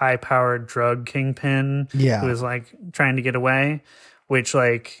like a high-powered drug kingpin who was like trying to get away, which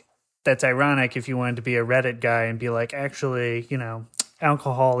like that's ironic if you wanted to be a Reddit guy and be like, actually, you know,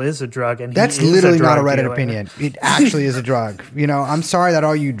 alcohol is a drug. And that's literally not a Reddit opinion. It actually is a drug. You know, I'm sorry that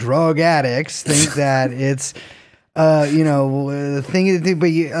all you drug addicts think that it's... the thing, but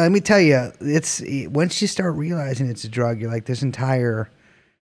let me tell you, it's once you start realizing it's a drug, you're like, this entire,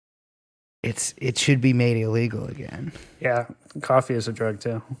 it should be made illegal again. Yeah, coffee is a drug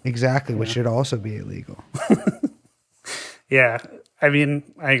too. Exactly, which should also be illegal. Yeah, I mean,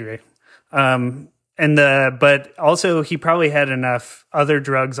 I agree. But also he probably had enough other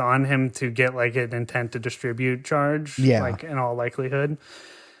drugs on him to get like an intent to distribute charge. Yeah, like in all likelihood.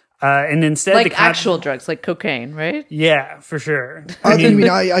 And instead, like actual drugs, like cocaine, right? Yeah, for sure.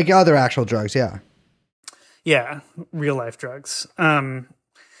 Like other actual drugs, yeah. Yeah, real life drugs. And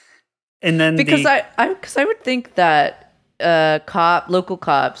then because I would think that local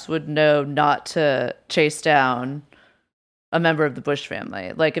cops would know not to chase down a member of the Bush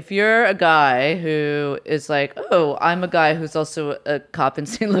family. Like if you're a guy who is like, oh, I'm a guy who's also a cop in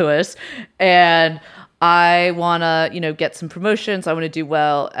St. Louis, and I want to, get some promotions. I want to do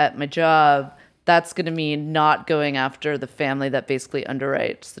well at my job. That's going to mean not going after the family that basically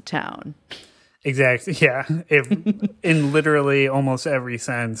underwrites the town. Exactly. Yeah. In literally almost every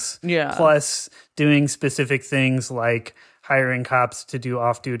sense. Yeah. Plus doing specific things like hiring cops to do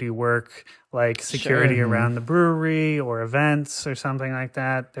off-duty work, like security around the brewery or events or something like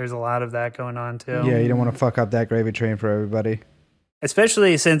that. There's a lot of that going on too. Yeah, you don't want to fuck up that gravy train for everybody.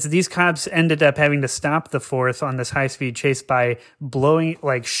 Especially since these cops ended up having to stop the fourth on this high-speed chase by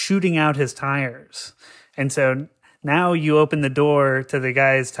shooting out his tires. And so now you open the door to the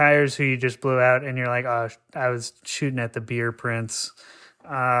guy's tires who you just blew out, and you're like, oh, I was shooting at the beer prince.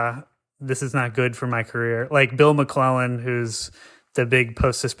 This is not good for my career. Like Bill McClellan, who's the big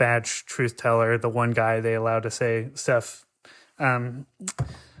Post-Dispatch truth teller, the one guy they allow to say stuff.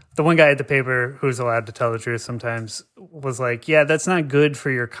 The one guy at the paper who's allowed to tell the truth sometimes was like, yeah, that's not good for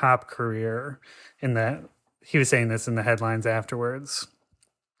your cop career. He was saying this in the headlines afterwards.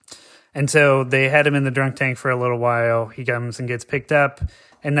 And so they had him in the drunk tank for a little while. He comes and gets picked up.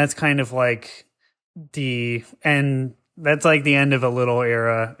 And that's kind of like that's like the end of a little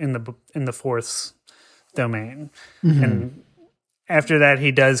era in the fourth's domain. Mm-hmm. And after that,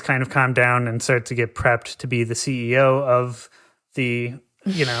 he does kind of calm down and start to get prepped to be the CEO of the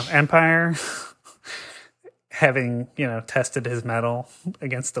empire, having, tested his mettle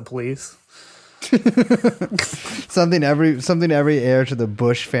against the police. something every heir to the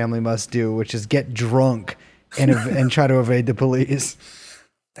Bush family must do, which is get drunk and try to evade the police.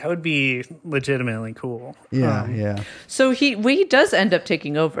 That would be legitimately cool. Yeah, yeah. So he does end up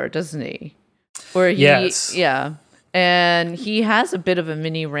taking over, doesn't he? Yes. Yeah. And he has a bit of a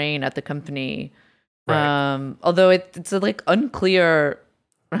mini reign at the company. Right. Although it's like unclear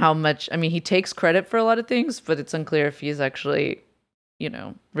how much, he takes credit for a lot of things, but it's unclear if he's actually,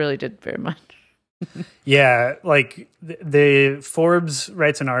 really did very much. Yeah, like the Forbes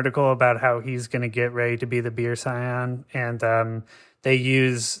writes an article about how he's going to get ready to be the beer scion, and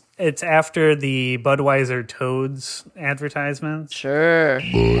it's after the Budweiser Toads advertisements. Sure.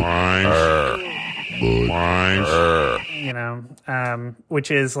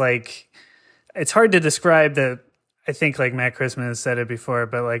 Which is like, it's hard to describe that. I think like Matt Christmas said it before,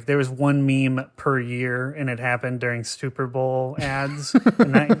 but like there was one meme per year and it happened during Super Bowl ads.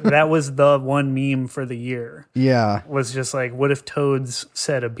 And that was the one meme for the year. Yeah. Was just like, what if Toads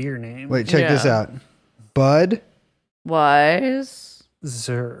said a beer name? Wait, check this out. Bud Wise.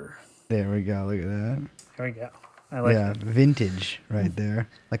 Zer. There we go. Look at that. There we go. I like it. Vintage right there.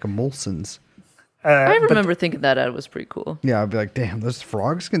 Like a Molson's. I remember thinking that was pretty cool. Yeah, I'd be like, damn, those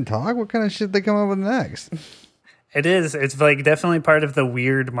frogs can talk? What kind of shit they come up with next? It is. It's like definitely part of the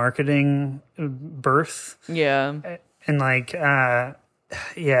weird marketing birth. Yeah. And like,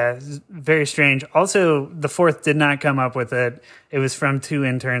 it's very strange. Also, the fourth did not come up with it. It was from two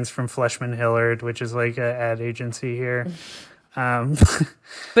interns from Fleshman Hillard, which is like an ad agency here.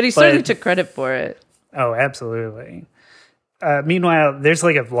 But he certainly took credit for it. Oh, absolutely. Meanwhile, there's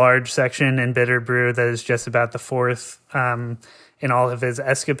like a large section in Bitter Brew that is just about the fourth in all of his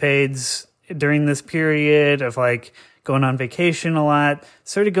escapades during this period of like going on vacation a lot,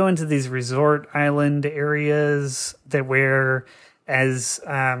 sort of going to these resort island areas that where as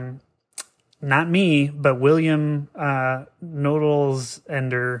not me, but William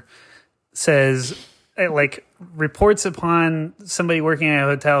Nodelsender says, like, reports upon somebody working at a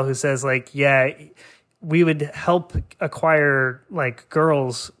hotel who says, like, yeah, we would help acquire, like,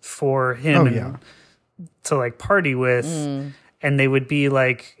 girls for him to, like, party with. And they would be,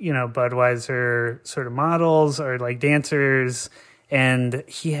 like, you know, Budweiser sort of models or, like, dancers. And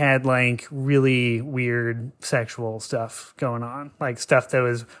he had, like, really weird sexual stuff going on. Like, stuff that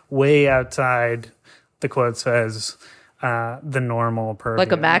was way outside, the quote says, the normal purview.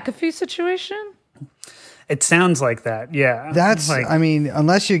 Like a McAfee situation? It sounds like that, yeah. That's, like, I mean,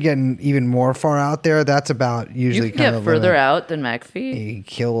 unless you're getting even more far out there, that's about You usually can kind get of further out than McAfee. You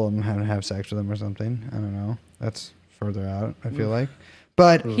kill them and have sex with them or something. I don't know. That's further out, I feel like.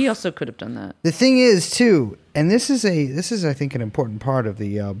 But He also could have done that. the thing is, too, and this is I think an important part of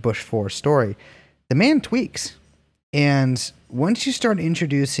the Bush 4 story. The man tweaks, and once you start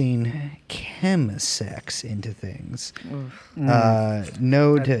introducing chemsex into things, no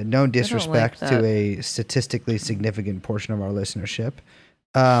disrespect that. to a statistically significant portion of our listenership,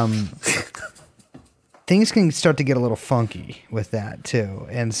 things can start to get a little funky with that too.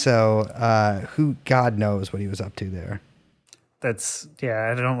 And so, who God knows what he was up to there. that's, yeah,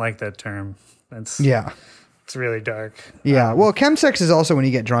 I don't like that term. That's, Yeah. it's really dark. Yeah. Well, chemsex is also when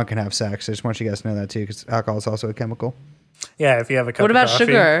you get drunk and have sex. I just want you guys to know that too, because alcohol is also a chemical. Yeah, if you have a cup What of about coffee.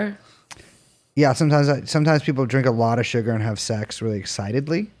 sugar? Yeah. Sometimes people drink a lot of sugar and have sex really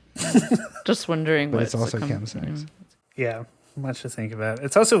excitedly, Just wondering but what it's also chemsex. Yeah, much to think about.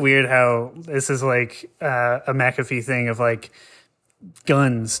 It's also weird how this is like a McAfee thing of like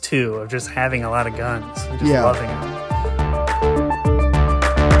guns too, of just having a lot of guns and just Yeah. loving them.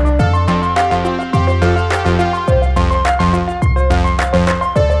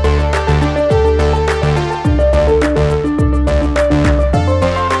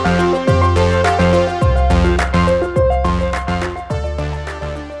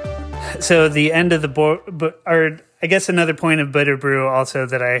 So the end of the or I guess another point of Bitter Brew also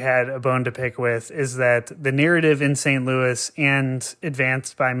that I had a bone to pick with is that the narrative in St. Louis and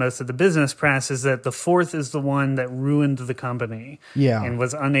advanced by most of the business press is that the fourth is the one that ruined the company and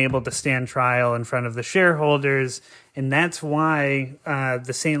was unable to stand trial in front of the shareholders. And that's why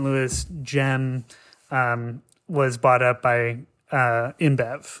the St. Louis Gem was bought up by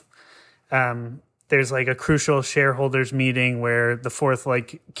InBev. There's like a crucial shareholders meeting where the fourth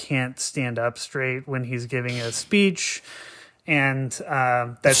like can't stand up straight when he's giving a speech, and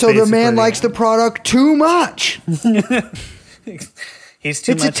that's So the man basically- likes the product too much. He's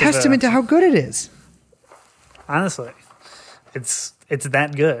too It's a much testament to how good it is. honestly, it's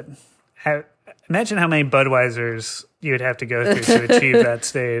that good. Imagine how many Budweisers you would have to go through to achieve that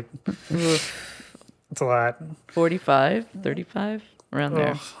state. It's a lot. 45, 35, around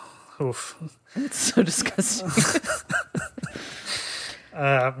there. Oof. It's so disgusting.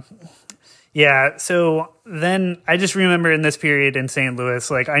 Yeah, so then I just remember in this period in St. Louis,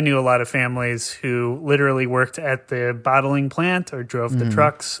 like I knew a lot of families who literally worked at the bottling plant or drove the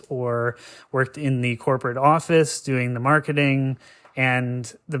trucks or worked in the corporate office doing the marketing.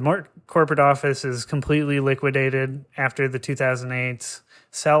 And the corporate office is completely liquidated after the 2008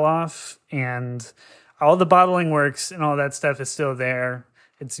 sell-off. And all the bottling works and all that stuff is still there.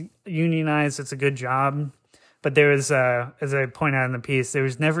 It's unionized. It's a good job. But there was, as I point out in the piece, there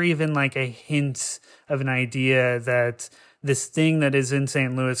was never even like a hint of an idea that this thing that is in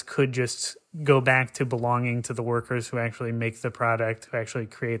St. Louis could just go back to belonging to the workers who actually make the product, who actually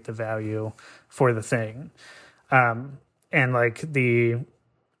create the value for the thing. And like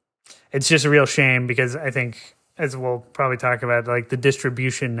it's just a real shame because I think, as we'll probably talk about, like the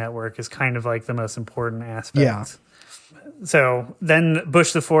distribution network is kind of like the most important aspect. Yeah. So then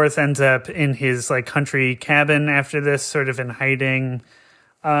Bush the Fourth ends up in his like country cabin after this, sort of in hiding.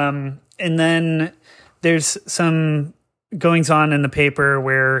 And then there's some goings on in the paper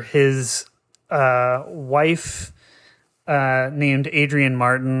where his wife named Adrienne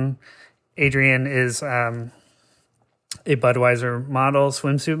Martin. Adrienne is a Budweiser model,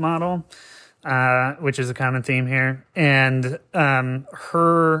 swimsuit model, which is a common theme here. And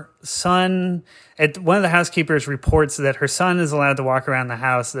her son, one of the housekeepers reports that her son is allowed to walk around the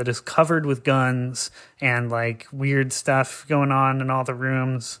house that is covered with guns and like weird stuff going on in all the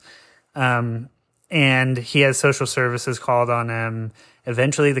rooms. and he has social services called on him.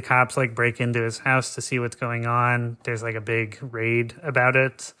 Eventually, the cops like break into his house to see what's going on. There's like a big raid about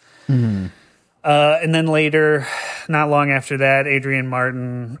it. And then later, not long after that, Adrian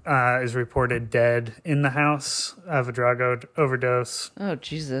Martin is reported dead in the house of a drug overdose. Oh,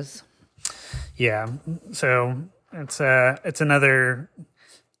 Jesus. Yeah, so it's another,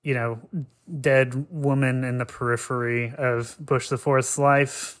 dead woman in the periphery of Bush the Fourth's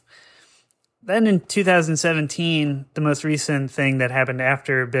life. Then in 2017, the most recent thing that happened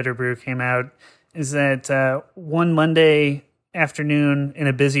after Bitterbrew came out is that one Monday afternoon in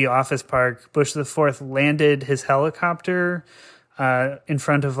a busy office park, Bush the Fourth landed his helicopter in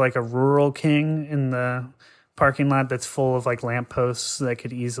front of like a Rural King in the parking lot that's full of like lampposts that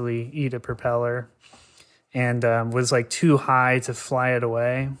could easily eat a propeller, and was like too high to fly it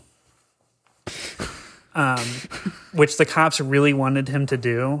away. Which the cops really wanted him to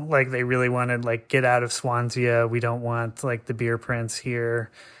do. Like they really wanted like, get out of Swansea. We don't want like the beer prince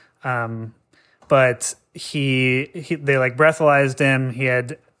here. But they like breathalyzed him. He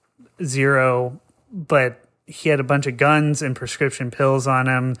had zero, but he had a bunch of guns and prescription pills on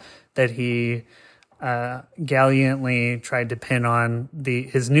him that he gallantly tried to pin on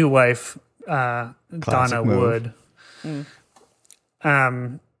his new wife, Donna move.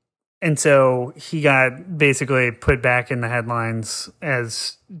 Wood. And so he got basically put back in the headlines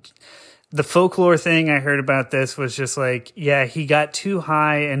as the folklore thing I heard about this was just like, yeah, he got too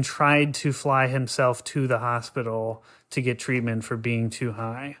high and tried to fly himself to the hospital to get treatment for being too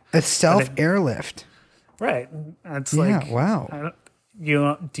high. A self-airlift. Right. That's Yeah, wow.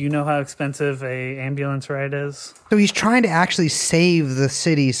 Do you know how expensive a ambulance ride is? So he's trying to actually save the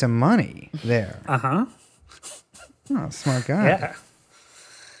city some money there. Uh-huh. Oh, smart guy. Yeah.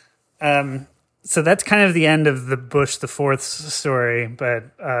 So that's kind of the end of the Bush the Fourth's story, but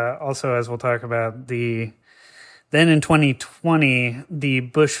also, as we'll talk about, then in 2020, the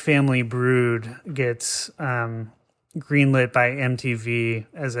Bush Family Brood gets greenlit by MTV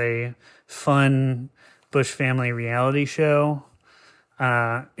as a fun Bush family reality show.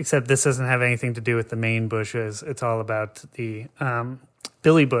 Except this doesn't have anything to do with the main Bushes. It's all about the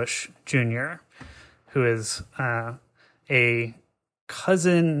Billy Bush Jr., who is a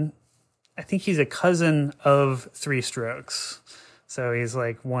cousin. I think he's a cousin of Three Strokes. So he's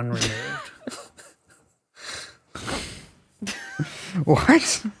like one removed.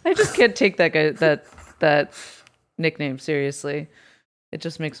 What? I just can't take that guy that nickname seriously. It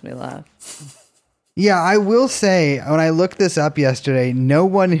just makes me laugh. Yeah, I will say, when I looked this up yesterday, no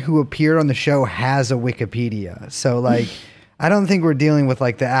one who appeared on the show has a Wikipedia. So, like, I don't think we're dealing with,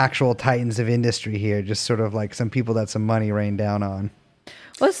 like, the actual titans of industry here, just sort of like some people that some money rained down on.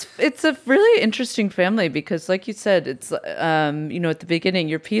 Well, it's a really interesting family because, like you said, it's, at the beginning,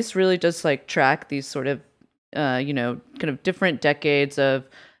 your piece really does, like, track these sort of, kind of different decades of,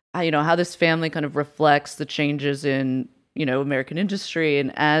 how this family kind of reflects the changes in, American industry.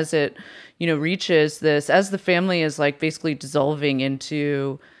 And as it, reaches this, as the family is like basically dissolving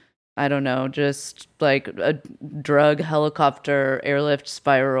into, I don't know, just like a drug helicopter airlift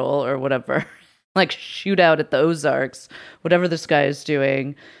spiral or whatever, like shootout at the Ozarks, whatever this guy is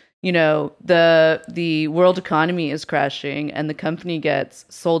doing, the world economy is crashing and the company gets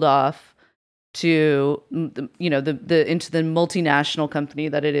sold off to, into the multinational company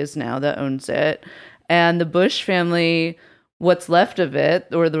that it is now that owns it. And the Bush family, what's left of it,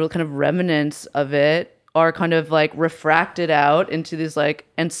 or the kind of remnants of it, are kind of like refracted out into these like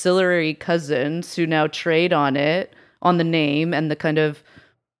ancillary cousins who now trade on it, on the name and the kind of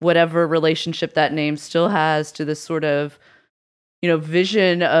whatever relationship that name still has to this sort of,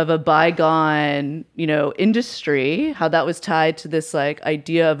 vision of a bygone, industry, how that was tied to this like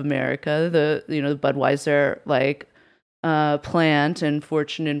idea of America, the Budweiser like plant and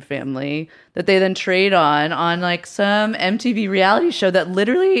fortune and family that they then trade on like some MTV reality show that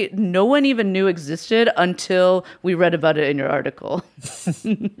literally no one even knew existed until we read about it in your article.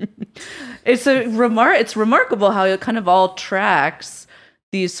 It's remarkable how it kind of all tracks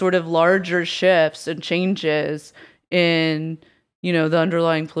these sort of larger shifts and changes in, the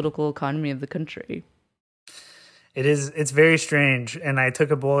underlying political economy of the country. It's very strange, and I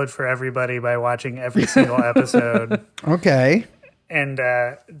took a bullet for everybody by watching every single episode. Okay. And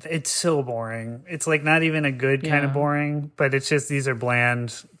it's so boring. It's like not even a good kind of boring, but it's just these are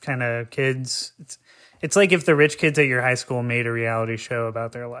bland kind of kids. It's like if the rich kids at your high school made a reality show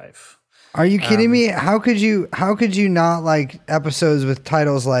about their life. Are you kidding me? How could you not like episodes with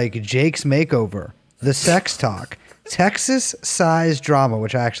titles like Jake's Makeover, The Sex Talk, Texas Size Drama,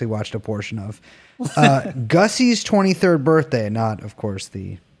 which I actually watched a portion of, Gussie's 23rd birthday, not, of course,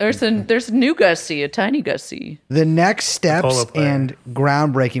 There's a new Gussie, a tiny Gussie. the next steps polo player. and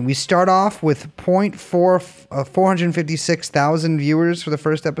groundbreaking. We start off with 456,000 viewers for the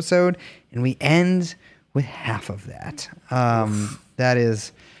first episode, and we end with half of that. That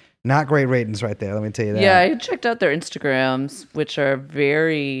is not great ratings right there, let me tell you that. Yeah, I checked out their Instagrams, which are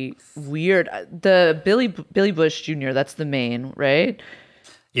very weird. The Billy Bush Jr., that's the main, right?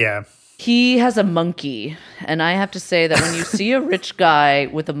 Yeah. He has a monkey, and I have to say that when you see a rich guy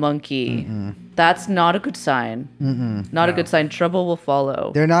with a monkey, that's not a good sign. Not a good sign. Trouble will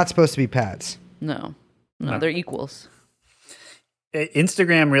follow. They're not supposed to be pets. No, they're equals.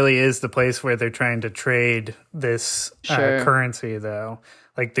 Instagram really is the place where they're trying to trade this Sure. currency, though.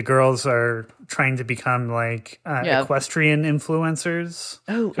 Like the girls are trying to become like Yeah. equestrian influencers.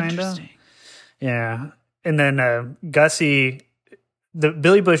 Oh, kinda. interesting. Yeah. And then Gussie, the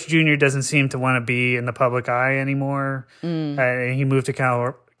Billy Bush Jr. doesn't seem to want to be in the public eye anymore. He moved to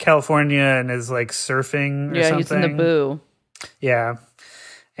California and is like surfing or Yeah, something. he's in the boo. Yeah.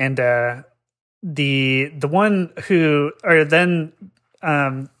 And the one who, or then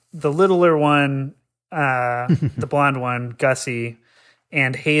the littler one, the blonde one, Gussie,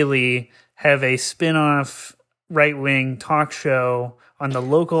 and Haley have a spin-off right-wing talk show on the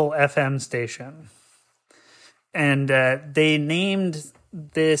local FM station. And they named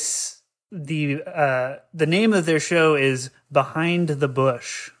this, the name of their show is Behind the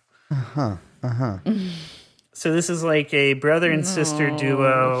Bush. So this is like a brother and sister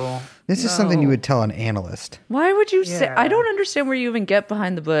duo. This is something you would tell an analyst. Why would you say? Yeah. I don't understand where you even get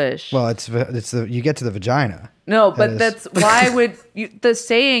behind the bush. Well, it's you get to the vagina. No, but That is- that's why would you? The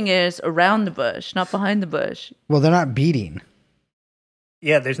saying is around the bush, not behind the bush. Well, they're not beating.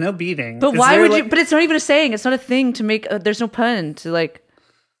 Yeah, there's no beating. But Is why there, would like- you? But it's not even a saying. It's not a thing to make. There's no pun to like.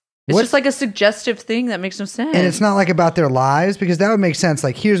 It's What- just like a suggestive thing that makes no sense. And it's not like about their lives, because that would make sense.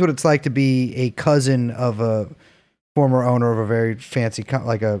 Like, here's what it's like to be a cousin of a former owner of a very fancy,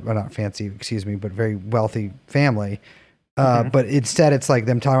 well, not fancy, excuse me, but very wealthy family. But instead, it's like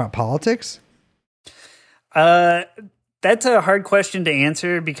them talking about politics. That's a hard question to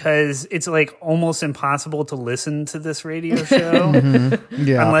answer because it's like almost impossible to listen to this radio show.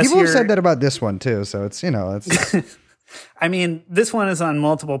 Yeah, Unless people have you're- said that about this one too. So it's it's I mean, this one is on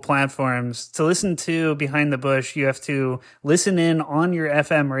multiple platforms. To listen to Behind the Bush, you have to listen in on your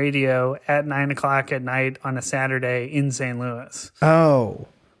FM radio at 9:00 at night on a Saturday in St. Louis. oh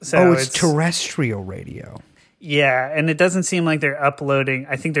So it's terrestrial radio. Yeah, and it doesn't seem like they're uploading.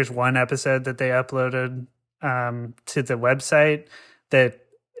 I think there's one episode that they uploaded to the website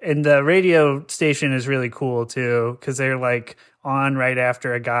and the radio station is really cool too, because they're like on right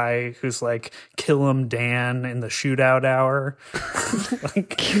after a guy who's like Kill 'em Dan in the shootout hour. Like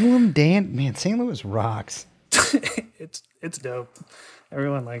Kill 'em, Dan. Man, St. Louis rocks. it's dope.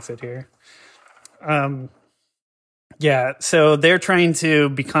 Everyone likes it here. Yeah, so they're trying to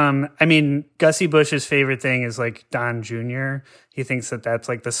become. I mean, Gussie Bush's favorite thing is like Don Jr. He thinks that that's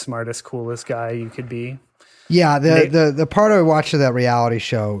like the smartest, coolest guy you could be. Yeah, the part I watched of that reality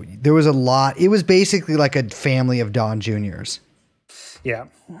show, there was a lot. It was basically like a family of Don Juniors. Yeah,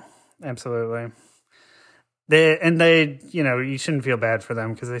 absolutely. They, you know, you shouldn't feel bad for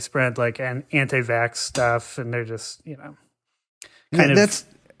them because they spread like an anti-vax stuff, and they're just, you know, kind of. That's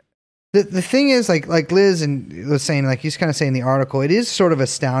the thing is like Liz and was saying, like he's kind of saying in the article, it is sort of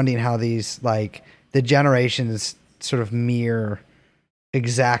astounding how these like the generations sort of mirror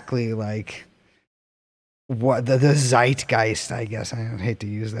exactly like what the zeitgeist, I guess. I hate to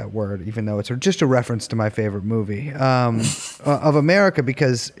use that word, even though it's just a reference to my favorite movie of America,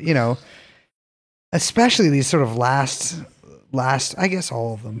 because, you know, especially these sort of last, I guess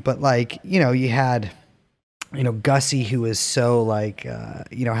all of them, but like, you know, you had, you know, Gussie, who was so like,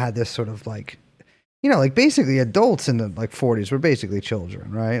 you know, had this sort of like, you know, like basically adults in the like 40s were basically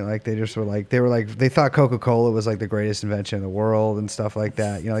children, right? Like they just were like, they thought Coca-Cola was like the greatest invention in the world and stuff like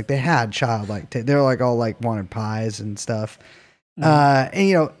that. You know, like they had childlike, they were like all like wanted pies and stuff. And,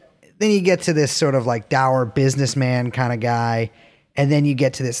 you know, then you get to this sort of like dour businessman kind of guy. And then you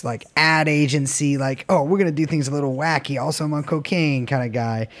get to this like ad agency, like, oh, we're going to do things a little wacky. Also, I'm on cocaine kind of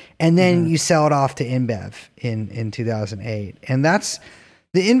guy. And then you sell it off to InBev in 2008. And that's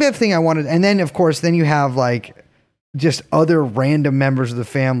the InBev thing I wanted. And then, of course, then you have like just other random members of the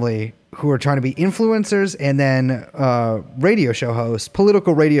family who are trying to be influencers, and then radio show hosts,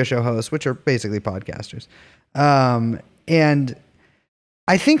 political radio show hosts, which are basically podcasters. And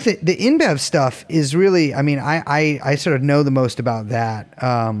I think that the InBev stuff is really, I mean, I sort of know the most about that.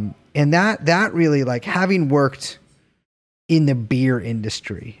 And that really, like, having worked in the beer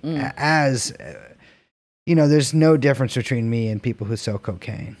industry as there's no difference between me and people who sell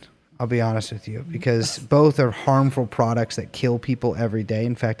cocaine. I'll be honest with you, because both are harmful products that kill people every day.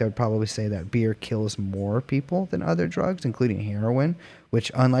 In fact, I would probably say that beer kills more people than other drugs, including heroin,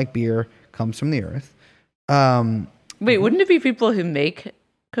 which, unlike beer, comes from the earth. Wait, wouldn't it be people who make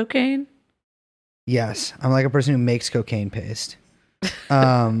cocaine? Yes, I'm like a person who makes cocaine paste.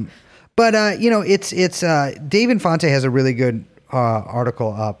 But it's Dave Infante has a really good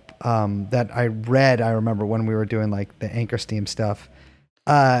article up that I read. I remember when we were doing like the Anchor Steam stuff.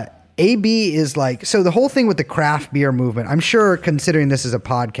 AB is like, so the whole thing with the craft beer movement, I'm sure, considering this is a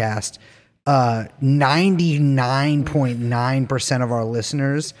podcast, 99.9% of our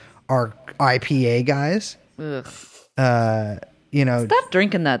listeners are IPA guys. Ugh. Stop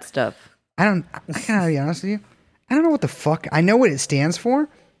drinking that stuff. I gotta be honest with you. I don't know what the fuck. I know what it stands for.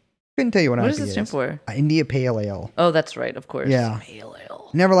 Couldn't tell you what IPA is. What does it stand for? India Pale Ale. Oh, that's right. Of course. Yeah. Pale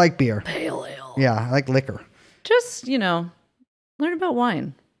ale. Never liked beer. Pale ale. Yeah, I like liquor. Just, learn about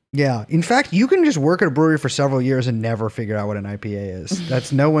wine. Yeah. In fact, you can just work at a brewery for several years and never figure out what an IPA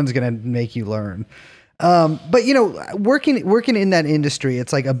is. No one's going to make you learn. But working in that industry,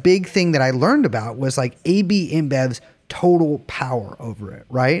 it's like a big thing that I learned about was like AB InBev's total power over it,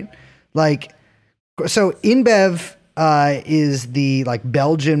 right? Like, so InBev is the like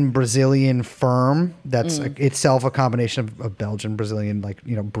Belgian Brazilian firm that's itself a combination of Belgian Brazilian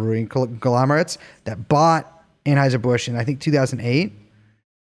brewing conglomerates that bought Anheuser-Busch in I think 2008.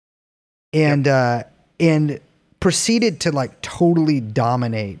 And proceeded to like totally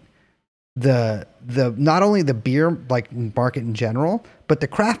dominate the not only the beer like market in general, but the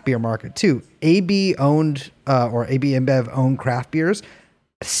craft beer market too. AB owned or AB InBev owned craft beers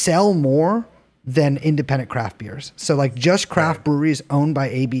sell more than independent craft beers. So like just craft breweries owned by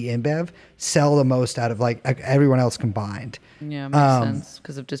AB InBev sell the most out of like everyone else combined. Yeah, makes sense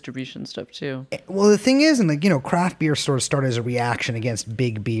because of distribution stuff too. Well, the thing is, and craft beer stores started as a reaction against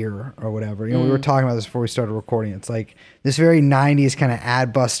big beer or whatever. We were talking about this before we started recording. It's like this very 90s kind of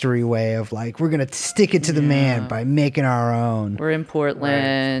ad bustery way of like, we're going to stick it to the man by making our own. We're in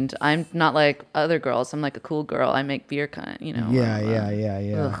Portland. Right. I'm not like other girls. I'm like a cool girl. I make beer kind,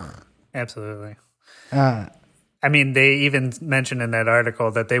 Yeah. Ugh. Absolutely. I mean, they even mentioned in that article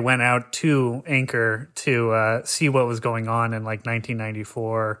that they went out to Anchor to see what was going on in like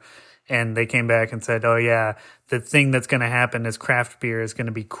 1994. And they came back and said, oh, yeah, the thing that's going to happen is craft beer is going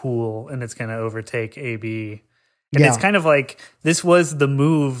to be cool and it's going to overtake AB. And it's kind of like this was the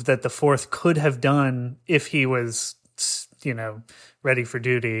move that the Fourth could have done if he was, ready for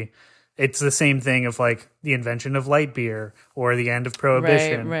duty. It's the same thing of like the invention of light beer or the end of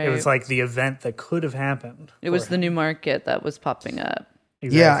Prohibition. Right. It was like the event that could have happened. It was the new market that was popping up.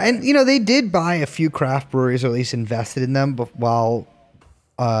 Exactly. Yeah, and they did buy a few craft breweries, or at least invested in them while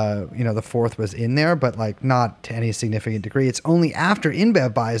the Fourth was in there, but like not to any significant degree. It's only after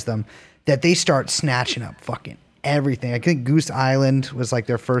InBev buys them that they start snatching up fucking everything. I think Goose Island was like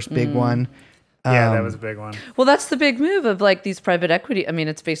their first big one. Yeah, that was a big one. Well, that's the big move of like these private equity. I mean,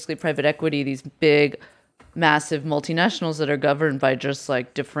 it's basically private equity, these big, massive multinationals that are governed by just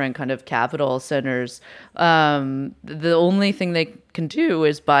like different kind of capital centers. The only thing they can do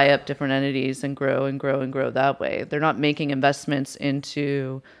is buy up different entities and grow and grow and grow that way. They're not making investments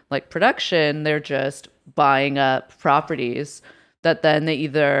into like production. They're just buying up properties that then they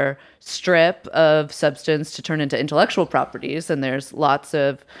either strip of substance to turn into intellectual properties, and there's lots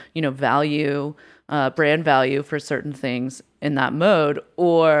of value, brand value for certain things in that mode,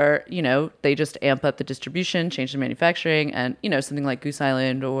 or they just amp up the distribution, change the manufacturing, and something like Goose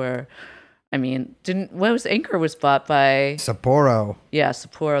Island, or Anchor was bought by Sapporo. Yeah,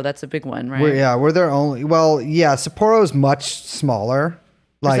 Sapporo. That's a big one, right? We're their only. Well, yeah, Sapporo is much smaller.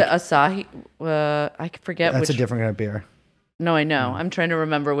 Like is it Asahi? I forget. That's a different kind of beer. No, I know. I'm trying to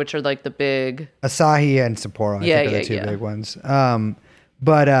remember which are like the big Asahi and Sapporo. I think are the two big ones. Sapporo.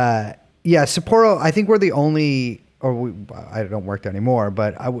 I think we're the only, I don't work there anymore,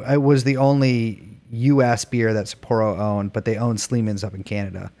 but I was the only U.S. beer that Sapporo owned, but they own Sleeman's up in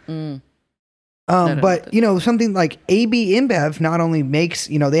Canada. But something like AB InBev not only makes,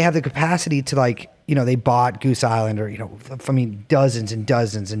 they have the capacity to like, they bought Goose Island or dozens and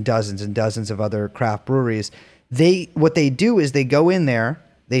dozens and dozens and dozens of other craft breweries. What they do is they go in there,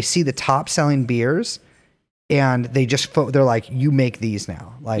 they see the top selling beers, and they just they're like, you make these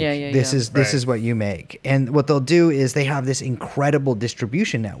now. Like this is what you make. And what they'll do is they have this incredible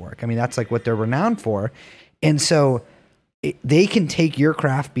distribution network. I mean, that's like what they're renowned for. And so they can take your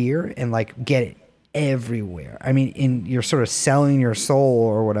craft beer and like get it everywhere. I mean, you're sort of selling your soul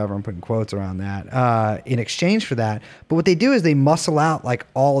or whatever. I'm putting quotes around that in exchange for that. But what they do is they muscle out like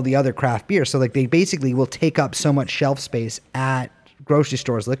all the other craft beer. So like they basically will take up so much shelf space at grocery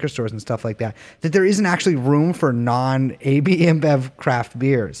stores, liquor stores, and stuff like that there isn't actually room for non-AB InBev craft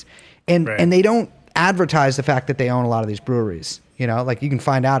beers, and they don't advertise the fact that they own a lot of these breweries. You know, like you can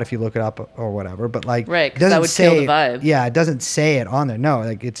find out if you look it up or whatever, but like, right, because that would kill the vibe. Yeah, it doesn't say it on there. No,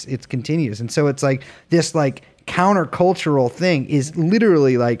 like it's continuous, and so it's like this like countercultural thing is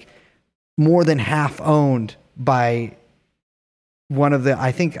literally like more than half owned by one of the.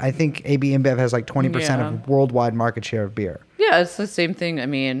 I think AB InBev has like 20% of worldwide market share of beer. Yeah, it's the same thing. I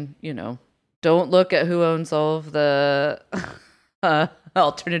mean, you know, don't look at who owns all of the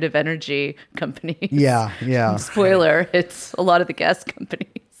alternative energy companies. Yeah. Spoiler, it's a lot of the gas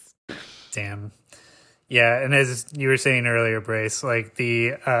companies. Damn. Yeah, and as you were saying earlier, Brace, like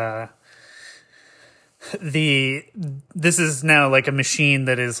this is now like a machine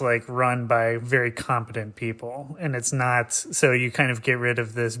that is like run by very competent people, and it's not, so you kind of get rid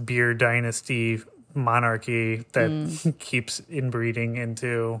of this beer dynasty monarchy that keeps inbreeding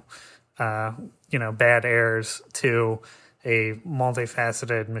into bad heirs to a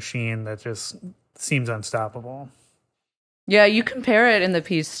multifaceted machine that just seems unstoppable. Yeah, you compare it in the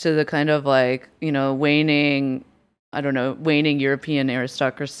piece to the kind of like, you know, waning European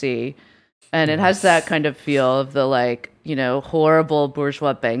aristocracy. And it has that kind of feel of the like, you know, horrible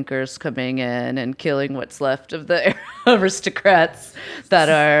bourgeois bankers coming in and killing what's left of the aristocrats that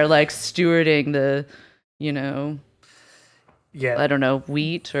are like stewarding the, you know, I don't know,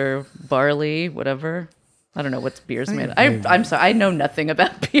 wheat or barley, whatever. I don't know what's beer's made of. I'm sorry, I know nothing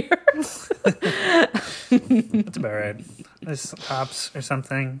about beer. That's about right. There's hops or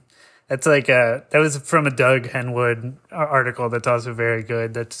something. It's like that was from a Doug Henwood article that's also very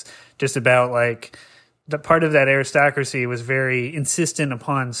good. That's just about like the part of that aristocracy was very insistent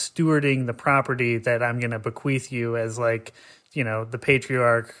upon stewarding the property that I'm going to bequeath you as like, you know, the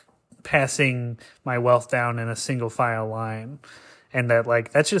patriarch passing my wealth down in a single file line. And that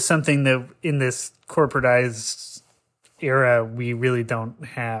like that's just something that in this corporatized era we really don't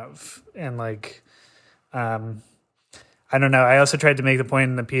have. And like I don't know. I also tried to make the point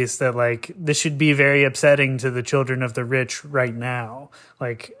in the piece that like this should be very upsetting to the children of the rich right now.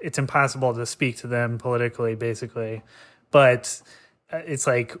 Like it's impossible to speak to them politically, basically. But it's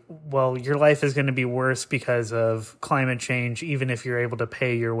like, well, your life is going to be worse because of climate change, even if you're able to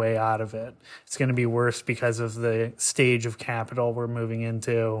pay your way out of it. It's going to be worse because of the stage of capital we're moving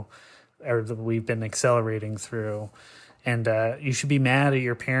into, or that we've been accelerating through. And you should be mad at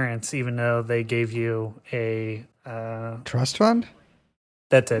your parents, even though they gave you a trust fund.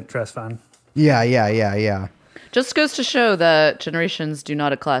 That's it, trust fund. Yeah. Just goes to show that generations do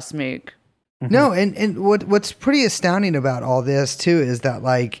not a class make. Mm-hmm. No, and what's pretty astounding about all this too is that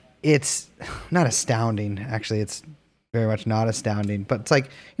like it's not astounding. Actually, it's very much not astounding. But it's like,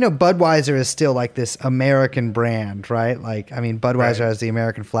 you know, Budweiser is still like this American brand, right? Like, I mean, Budweiser has the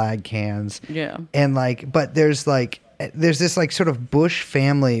American flag cans. Yeah. And like, but there's this like sort of Busch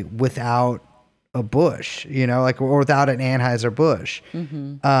family without a Busch, you know, like, or without an Anheuser-Busch.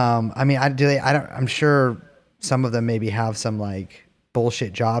 Mm-hmm. I mean, I'm sure some of them maybe have some like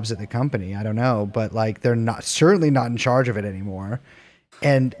bullshit jobs at the company. I don't know, but like they're certainly not in charge of it anymore.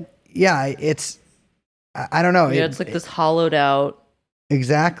 And yeah, it's, I don't know. Yeah, it's like this hollowed out,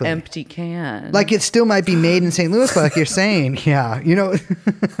 exactly empty can. Like it still might be made in St. Louis, but like you're saying, yeah, you know.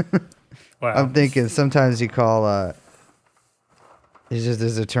 Wow. I'm thinking sometimes you call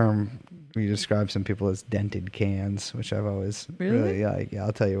there's a term we describe some people as dented cans, which I've always really like. Yeah,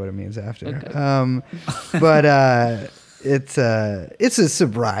 I'll tell you what it means after. Okay. But it's a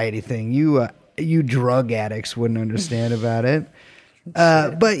sobriety thing. You drug addicts wouldn't understand about it.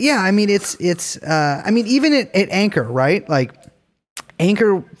 But yeah, I mean, I mean, even at Anchor, right? Like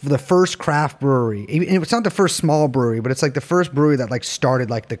Anchor, the first craft brewery, and it's not the first small brewery, but it's like the first brewery that like started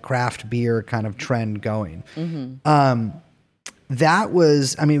like the craft beer kind of trend going. Mm-hmm. That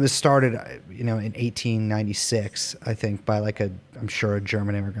was, I mean, it was started, you know, in 1896, I think, by like I'm sure a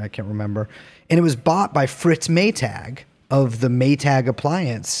German immigrant, I can't remember. And it was bought by Fritz Maytag of the Maytag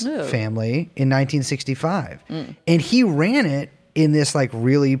appliance family in 1965. Mm. And he ran it in this like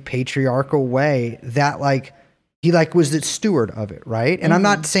really patriarchal way that like, he like was the steward of it, right? And I'm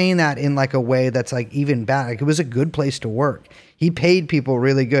not saying that in like a way that's like even bad. Like it was a good place to work. He paid people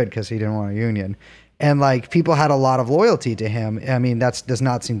really good because he didn't want a union. And like people had a lot of loyalty to him. I mean, that does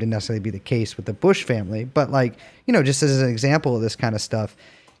not seem to necessarily be the case with the Busch family, but like, you know, just as an example of this kind of stuff,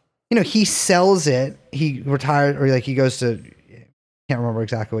 you know, he sells it, he retired, or like he goes to can't remember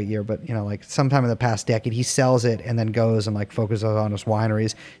exactly what year, but like sometime in the past decade, he sells it and then goes and like focuses on his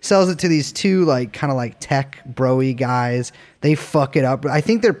wineries. Sells it to these two like kind of like tech bro-y guys. They fuck it up. I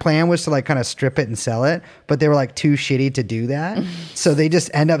think their plan was to like kind of strip it and sell it, but they were like too shitty to do that. So they just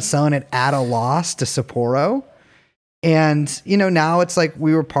end up selling it at a loss to Sapporo. And, now it's like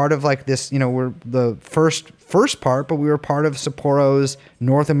we were part of like this, we're the first part, but we were part of Sapporo's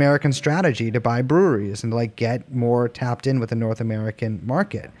North American strategy to buy breweries and to like get more tapped in with the North American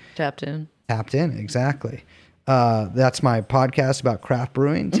market. Tapped in, exactly. That's my podcast about craft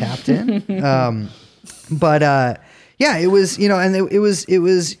brewing, Tapped In. Yeah, it was, and it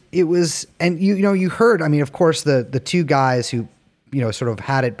was, and you heard, I mean, of course, the two guys who, sort of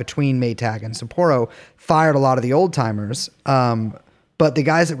had it between Maytag and Sapporo fired a lot of the old timers. But the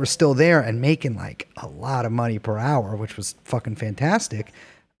guys that were still there and making like a lot of money per hour, which was fucking fantastic.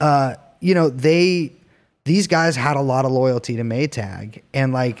 These guys had a lot of loyalty to Maytag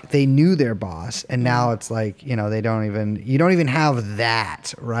and like they knew their boss. And now it's like, you don't even have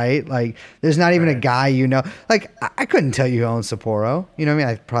that, right? Like there's not even a guy, like I couldn't tell you who owns Sapporo. You know what I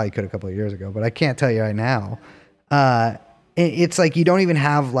mean? I probably could a couple of years ago, but I can't tell you right now. It's like you don't even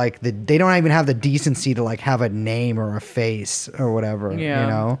have like they don't even have the decency to like have a name or a face or whatever.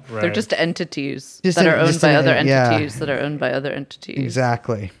 Yeah. Right. They're just entities that are owned by other entities that are owned by other entities.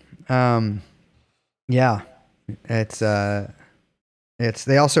 Exactly. Yeah. It's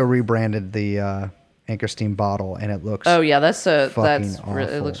they also rebranded the Anchor Steam bottle and it looks Oh yeah, that's awful.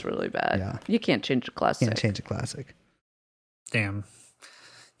 it looks really bad. Yeah. You can't change a classic. Can't change a classic. Damn.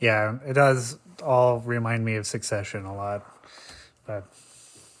 Yeah, it does all remind me of Succession a lot. But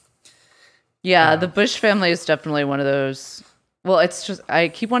yeah, the Bush family is definitely one of those. Well, it's just I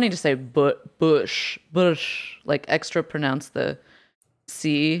keep wanting to say Bush, like extra pronounce the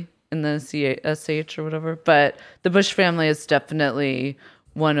C in the CSH or whatever. But the Bush family is definitely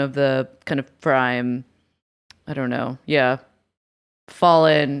one of the kind of prime. I don't know. Yeah,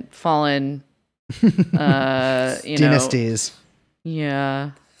 fallen. Dynasties.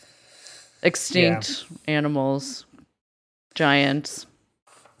 Yeah. Extinct animals, giants.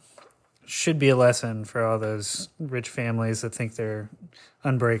 Should be a lesson for all those rich families that think they're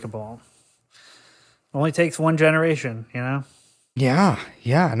unbreakable. Only takes one generation, Yeah,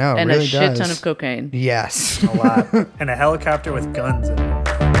 no, and it really a shit does. ton of cocaine. Yes. a lot. And a helicopter with guns in it.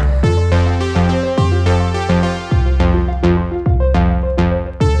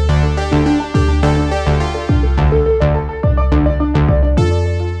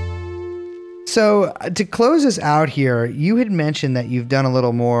 So to close us out here, you had mentioned that you've got a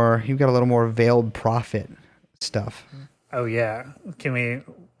little more veiled prophet stuff. Oh yeah.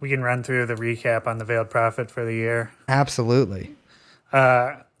 We can run through the recap on the Veiled Prophet for the year. Absolutely.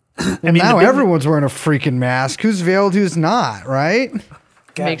 I mean, now everyone's wearing a freaking mask. Who's veiled, who's not, right?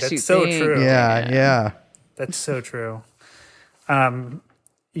 God, Makes that's you so think. true. Yeah. That's so true.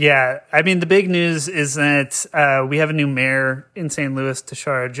 Yeah, I mean, the big news is that we have a new mayor in St. Louis,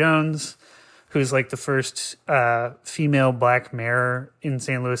 Tashara Jones, who's like the first female black mayor in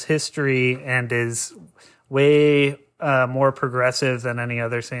St. Louis history and is way more progressive than any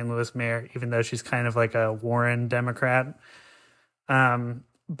other St. Louis mayor, even though she's kind of like a Warren Democrat.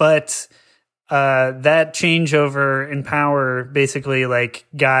 But that changeover in power basically like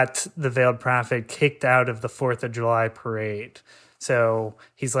got the Veiled Prophet kicked out of the 4th of July parade. So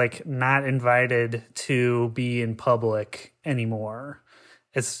he's like not invited to be in public anymore.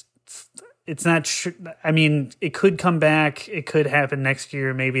 It's not sure. I mean, it could come back. It could happen next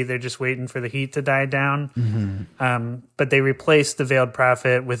year. Maybe they're just waiting for the heat to die down. Mm-hmm. But they replaced the Veiled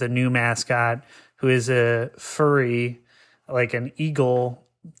Prophet with a new mascot who is a furry, like an eagle,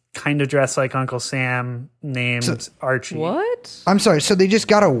 kind of dressed like Uncle Sam, named Archie. What? I'm sorry. So they just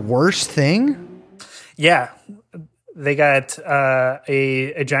got a worse thing? Yeah. They got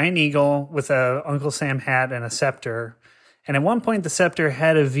a giant eagle with a Uncle Sam hat and a scepter. And at one point, the scepter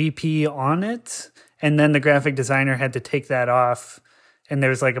had a VP on it, and then the graphic designer had to take that off, and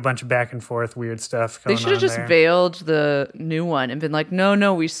there was like a bunch of back and forth weird stuff going on. They should have just veiled the new one and been like,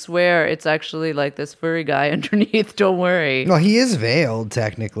 no, we swear it's actually like this furry guy underneath. Don't worry. Well, he is veiled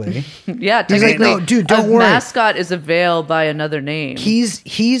technically. Yeah, He's like, technically, no, dude, don't a worry. mascot is a veil by another name. He's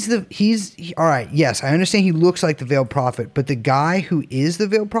all right. Yes, I understand he looks like the Veiled Prophet, but the guy who is the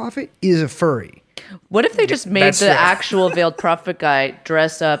Veiled Prophet is a furry. What if they just made That's the true. actual Veiled Prophet guy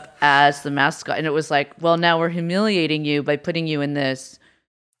dress up as the mascot? And it was like, well, now we're humiliating you by putting you in this,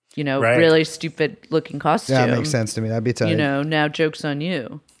 Right. really stupid looking costume. Yeah, that makes sense to me. That'd be tight. Now joke's on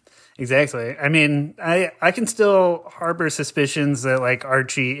you. Exactly. I mean, I can still harbor suspicions that like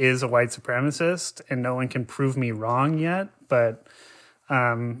Archie is a white supremacist and no one can prove me wrong yet. But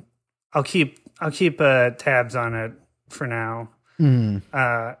I'll keep tabs on it for now.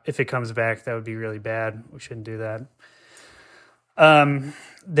 If it comes back, that would be really bad. We shouldn't do that.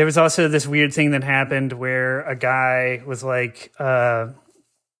 There was also this weird thing that happened where a guy was like, a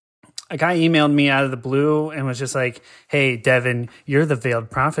guy emailed me out of the blue and was just like, "Hey, Devin, you're the Veiled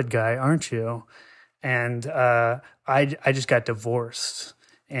Prophet guy, aren't you?" And I just got divorced.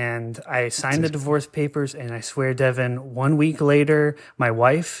 And I signed the divorce papers, and I swear, Devin, 1 week later, my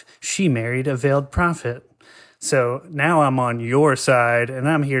wife, she married a Veiled Prophet. So now I'm on your side, and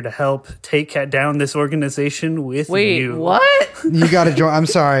I'm here to help take down this organization with you. Wait, what? You got to join. I'm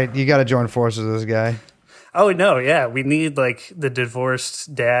sorry. You got to join forces with this guy. Oh, no, yeah. We need, like, the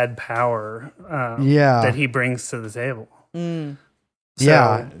divorced dad power that he brings to the table. So,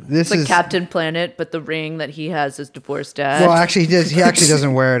 yeah, this It's like is Captain Planet, but the ring that he has is divorced dad. well. Actually, he actually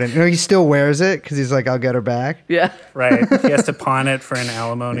doesn't wear it. He still wears it because he's like, "I'll get her back." Yeah. right. He has to pawn it for an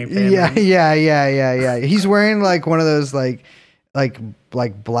alimony payment. Yeah. He's wearing like one of those like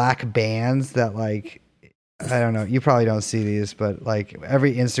black bands that like I don't know. You probably don't see these, but like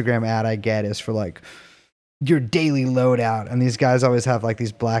every Instagram ad I get is for like your daily loadout, and these guys always have like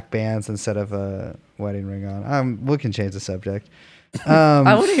these black bands instead of a wedding ring on. We can change the subject. I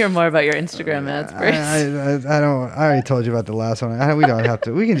want to hear more about your Instagram ads, Brace. I don't. I already told you about the last one. We don't have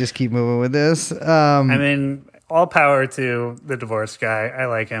to. We can just keep moving with this. I mean, all power to the divorce guy. I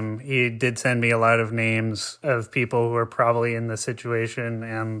like him. He did send me a lot of names of people who are probably in this situation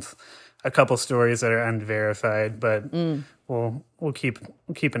and a couple stories that are unverified, but we'll keep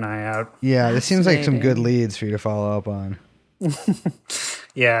an eye out. Yeah, this seems like some good leads for you to follow up on.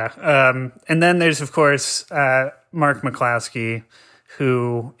 Yeah. And then there's, of course, Mark McCloskey,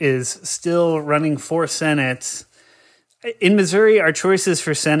 who is still running for Senate. In Missouri, our choices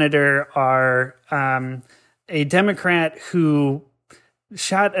for senator are a Democrat who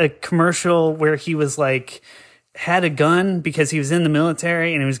shot a commercial where he was like, had a gun because he was in the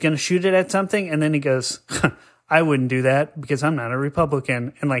military and he was going to shoot it at something. And then he goes, I wouldn't do that because I'm not a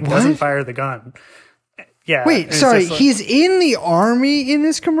Republican, and like doesn't fire the gun. Yeah. Wait, sorry. He's in the army in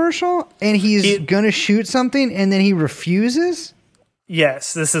this commercial, and he's gonna shoot something, and then he refuses.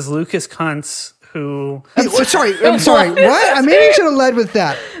 Yes, this is Lucas Kuntz, who. I'm sorry. What? Maybe I should have led with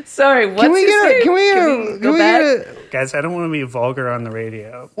that. Sorry. What's Can we his name? get a? Guys, I don't want to be vulgar on the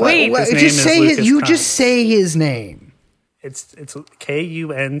radio. Wait, his name just is say Lucas Kuntz. just say his name. It's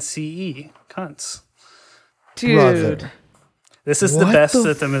Kunce. Kuntz. Dude. Brother. This is the What best the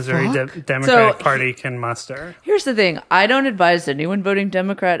that the Missouri fuck? Democratic Party can muster. Here's the thing. I don't advise anyone voting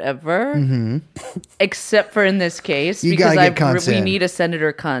Democrat ever, except for in this case, You because gotta get Kuntz we in. need a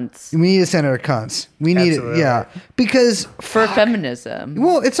Senator Kuntz We need a Senator Kuntz. We need it. Absolutely. Yeah, because for feminism.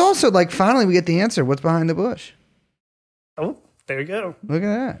 well, it's also like finally we get the answer. What's behind the bush? Oh, there you go. Look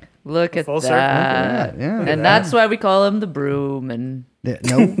at that. Look at Full circle. that. Look at that, yeah. Look And at that's why we call him the broom. And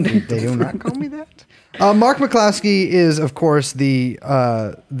No, they do not call me that. Mark McCloskey is, of course, the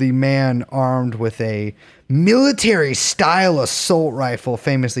man armed with a military-style assault rifle,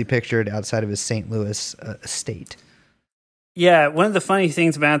 famously pictured outside of his St. Louis estate. Yeah, one of the funny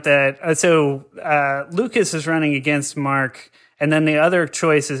things about that, Lucas is running against Mark, and then the other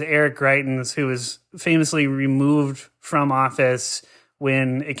choice is Eric Greitens, who was famously removed from office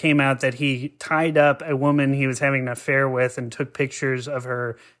when it came out that he tied up a woman he was having an affair with and took pictures of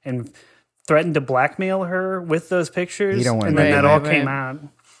her and threatened to blackmail her with those pictures. You don't want and then Right, that all right, came out.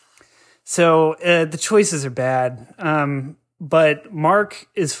 So the choices are bad. But Mark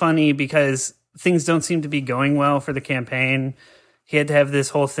is funny because things don't seem to be going well for the campaign. He had to have this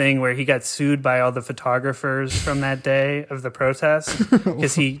whole thing where he got sued by all the photographers from that day of the protest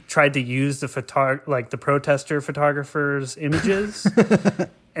because he tried to use the protester photographers' images.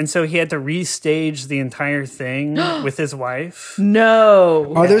 And so he had to restage the entire thing with his wife.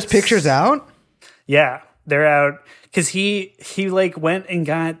 no. Are those pictures out? Yeah, they're out because he like went and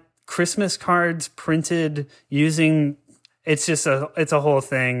got Christmas cards printed using. It's a whole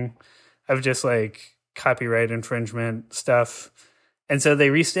thing of just like copyright infringement stuff. And so they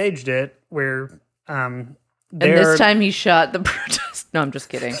restaged it where And this time he shot the protest. No, I'm just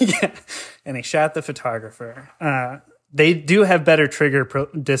kidding. yeah, and he shot the photographer. They do have better trigger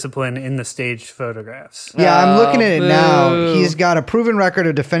discipline in the staged photographs. Yeah, I'm looking at it now. boo. He's got a proven record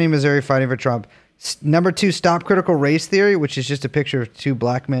of defending Missouri, fighting for Trump. Number 2, Stop Critical Race Theory, which is just a picture of 2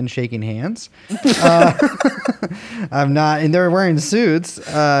 black men shaking hands. I'm not, and they're wearing suits.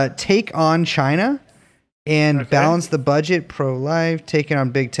 Take on China and balance the budget, pro-life, taking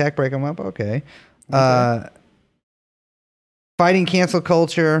on big tech, break them up. Okay. Fighting cancel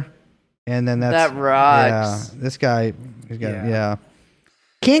culture, and then that's That rocks. Yeah, this guy. He's got, yeah.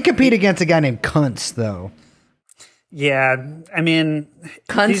 Can't compete against a guy named Kuntz, though. Yeah, I mean,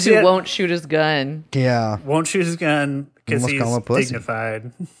 Cunts he's who yet- won't shoot his gun. Yeah. won't shoot his gun because Almost call him a he's pussy.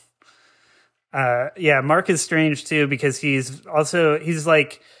 dignified. Yeah, Mark is strange too because he's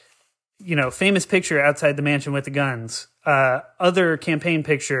like, famous picture outside the mansion with the guns. Other campaign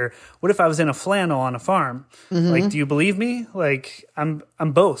picture. What if I was in a flannel on a farm? Like, do you believe me? Like, I'm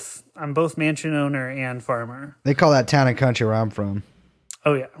both. I'm both mansion owner and farmer. They call that town and country where I'm from.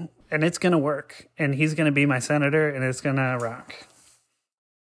 Oh yeah, and it's gonna work. And he's gonna be my senator, and it's gonna rock.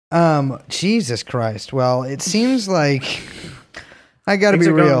 Jesus Christ. Well, it seems like I got to Things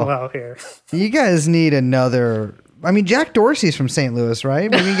be are real. going well here. You guys need another. I mean, Jack Dorsey's from St. Louis,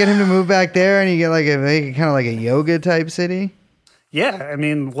 right? We can get him to move back there, and you get like kind of like a yoga type city. Yeah, I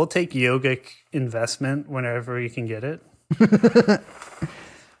mean, we'll take yogic investment whenever we can get it.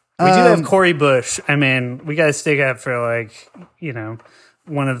 We do have Cori Bush. I mean, we got to stick up for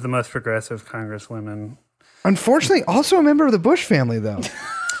one of the most progressive congresswomen. Unfortunately, also a member of the Bush family, though.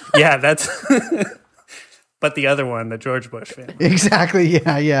 Yeah, that's. But the other one, the George Bush family. Exactly.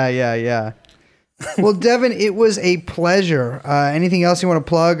 Yeah. Well, Devin, it was a pleasure. Anything else you want to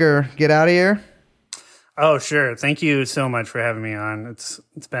plug or get out of here? Oh, sure. Thank you so much for having me on. It's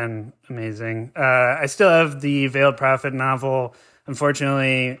been amazing. I still have the Veiled Prophet novel.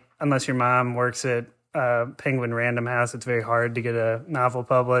 Unfortunately, unless your mom works at Penguin Random House, it's very hard to get a novel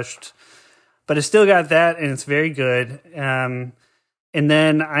published. But I still got that, and it's very good. And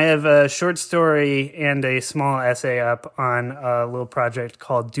then I have a short story and a small essay up on a little project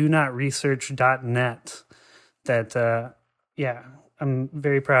called DoNotResearch.net that, I'm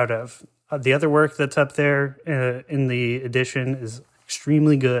very proud of. The other work that's up there in the edition is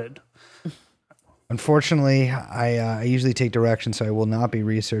extremely good. Unfortunately, I usually take direction, so I will not be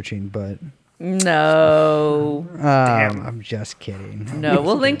researching, but No. I'm just kidding. No,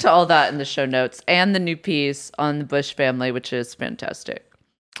 we'll link to all that in the show notes and the new piece on the Bush family, which is fantastic.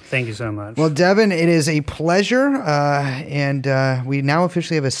 Thank you so much. Well, Devin, it is a pleasure, and we now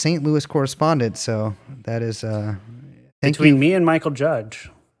officially have a St. Louis correspondent, so that is thank Between you. me and Michael Judge,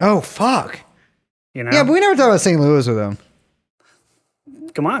 Oh, fuck. you know? Yeah, but we never talked about St. Louis with him.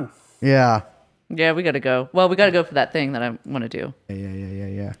 Come on. Yeah. Yeah, we got to go. Well, we got to go for that thing that I want to do.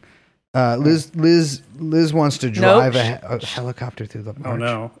 Yeah. Liz wants to drive a helicopter through the arch. Oh,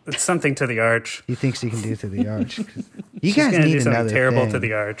 no. It's something to the arch. He thinks he can do through the arch. You She's guys going to need do something another terrible thing. to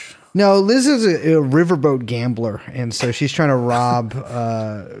the arch. No, Liz is a riverboat gambler, and so she's trying to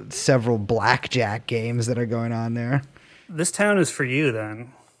rob several blackjack games that are going on there. This town is for you,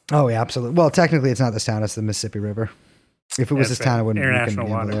 then. Oh, yeah, absolutely. Well, technically, it's not this town; it's the Mississippi River. If it was That's this town, right. it wouldn't International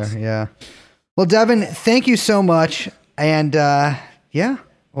we couldn't gamble waters. there. Yeah. Well, Devin, thank you so much, and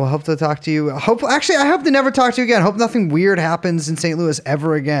we'll hope to talk to you. I hope to never talk to you again. Hope nothing weird happens in St. Louis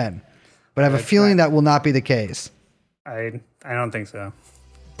ever again. But I have a feeling that will not be the case. I don't think so.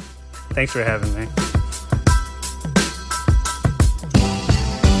 Thanks for having me.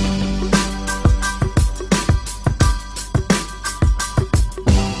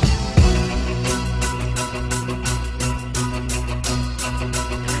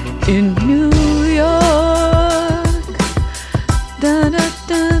 In New York. Da, da,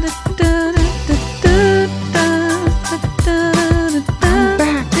 da, da, da, da, da, da, da, da,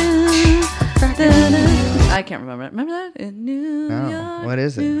 da. I can't remember it. Remember that? In New No, York. what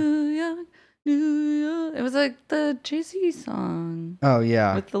is it? New York, New York. It was like the Jay-Z song Oh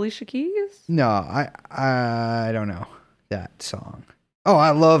yeah. with Alicia Keys. No, I don't know that song. Oh,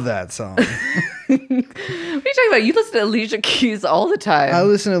 I love that song. What are you talking about? You listen to Alicia Keys all the time. I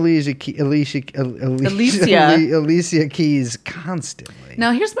listen to Alicia Keys constantly.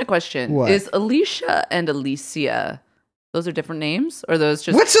 Now, here's my question. What? Is Alicia and Alicia, those are different names? Or those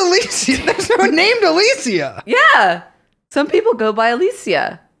just... What's Alicia? There's no one named Alicia. Yeah. Some people go by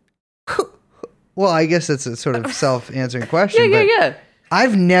Alicia. Well, I guess that's a sort of self-answering question. but Yeah.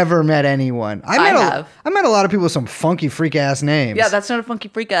 I've never met anyone. I have. met a lot of people with some funky freak-ass names. Yeah, that's not a funky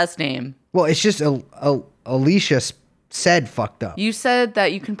freak ass name. Well, it's just Alicia said fucked up. You said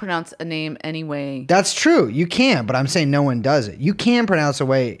that you can pronounce a name anyway. That's true. You can, but I'm saying no one does it. You can pronounce a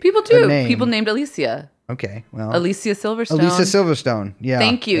way. People a do. name. People named Alicia. Okay, well. Alicia Silverstone. Alicia Silverstone. Yeah.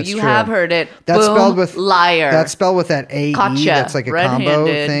 Thank you. that's You true. have heard it. That's Boom, spelled with liar. That's spelled with that AE. Gotcha. That's like a combo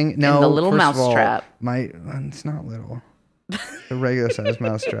Red-handed thing. in No, the little first of all, mousetrap. It's not little. The regular size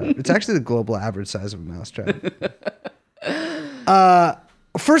mousetrap. It's actually the global average size of a mousetrap.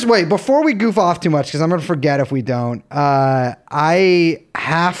 First, wait, before we goof off too much, because I'm going to forget if we don't, I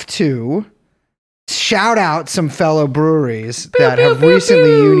have to shout out some fellow breweries that have recently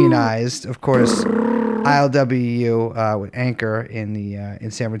unionized. Of course, ILWU with Anchor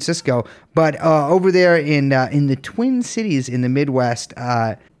in San Francisco. But over there in the Twin Cities in the Midwest,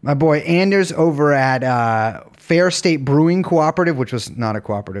 my boy Anders over at Fair State Brewing Cooperative, which was not a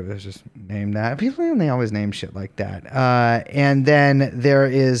cooperative, it was just named that. People, they always name shit like that. And then there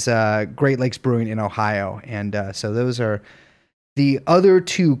is Great Lakes Brewing in Ohio. And so those are the other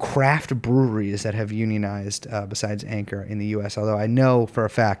two craft breweries that have unionized besides Anchor in the U.S., although I know for a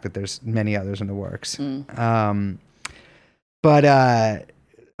fact that there's many others in the works. But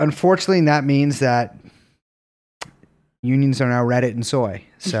unfortunately, that means that unions are now Reddit and soy.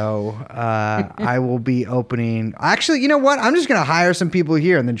 So I will be opening... Actually, you know what? I'm just going to hire some people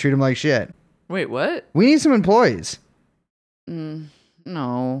here and then treat them like shit. Wait, what? We need some employees.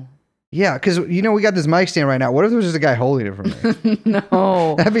 No. Yeah, because, we got this mic stand right now. What if there was just a guy holding it for me?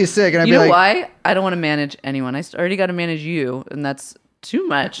 No. That'd be sick. And I'd You be know like, why? I don't want to manage anyone. I already got to manage you, and that's too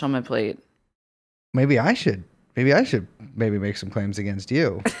much on my plate. maybe I should make some claims against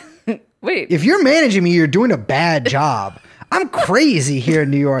you. Wait. If you're managing me, you're doing a bad job. I'm crazy here in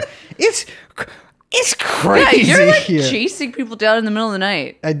New York. It's yeah, crazy you're like here. chasing people down in the middle of the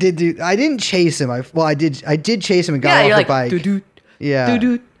night. I didn't chase him. I did chase him and got Yeah, off you're the like, bike. doo-doo, Yeah.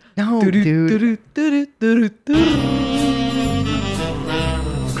 doo-doo, No, doo-doo, dude. doo-doo, doo-doo, doo-doo.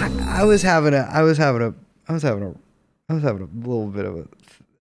 I was having a little bit of a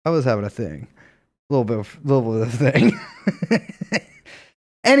thing. A little bit of a thing.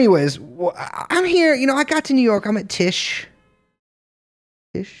 Anyways, I'm here. I got to New York. I'm at Tisch.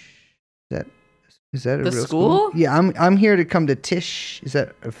 Tisch? Is that a The real school? Yeah, I'm here to come to Tisch. Is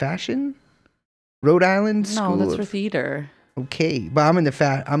that a fashion? Rhode Island School? No, that's for theater. Okay, but I'm in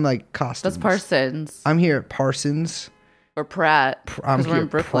I'm like costumes. That's Parsons. I'm here at Parsons. Or Pratt. I'm Because we're here in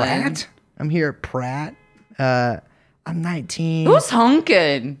at Brooklyn. Pratt. I'm here at Pratt. I'm 19. Who's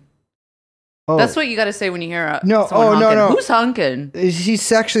honking? Oh, That's what you got to say when you hear No, someone honking. no. Who's honking? He's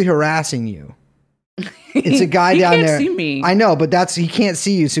sexually harassing you. It's a guy He down can't there. see me. I know, but he can't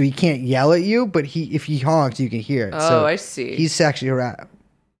see you, so he can't yell at you. But if he honks, you can hear it. Oh, so I see. He's sexually harassing.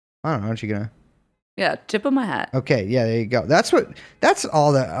 I don't know. Aren't you gonna? Yeah, tip of my hat. Okay, yeah, there you go. That's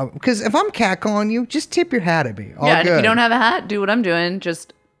all that. Because if I'm catcalling you, just tip your hat at me. All yeah, and if you good. don't have a hat, do what I'm doing.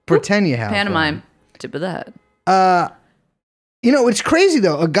 Just Pretend you have pantomime. one. Tip of the hat. It's crazy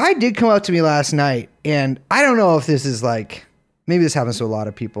though. A guy did come up to me last night, and I don't know if this is like, maybe this happens to a lot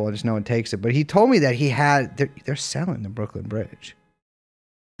of people and just no one takes it, but he told me that they're selling the Brooklyn Bridge.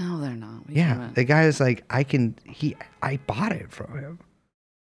 No, they're not. What are you talking Yeah, about? the guy is like, I bought it from him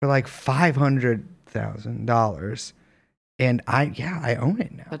for like $500,000, and I own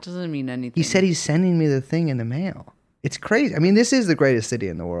it now. That doesn't mean anything. He said he's sending me the thing in the mail. It's crazy. I mean, this is the greatest city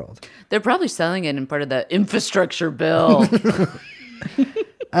in the world. They're probably selling it in part of the infrastructure bill.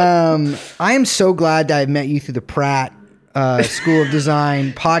 I am so glad that I met you through the Pratt School of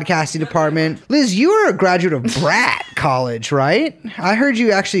Design podcasting department. Liz, you were a graduate of Bratt College, right? I heard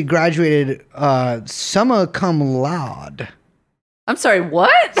you actually graduated summa cum laude. I'm sorry,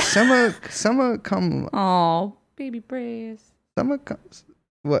 what? Summa cum Oh, baby Brace. summa cum.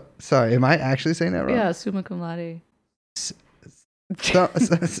 What? Sorry, am I actually saying that wrong? Yeah, summa cum laude.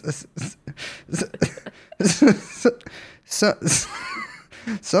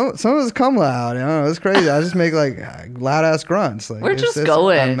 Someone's cum loud. It's crazy. I just make like loud ass grunts. Like, We're just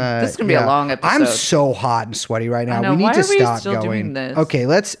going. This is gonna be a long episode. I'm so hot and sweaty right now. I know. We need Why to are we stop still going. doing this? Okay,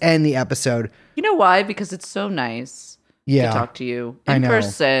 let's end the episode. You know why? Because it's so nice Yeah, to talk to you I in know.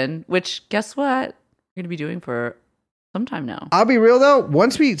 person, which guess what? We're gonna be doing for some time now. I'll be real though.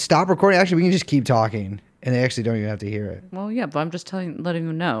 Once we stop recording, actually, we can just keep talking, and they actually don't even have to hear it. Well, yeah, but I'm just letting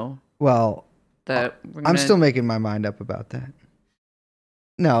you know Well, that we're I'm gonna, still making my mind up about that.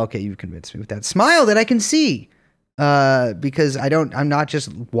 No, okay, you've convinced me with that smile that I can see. Because I'm not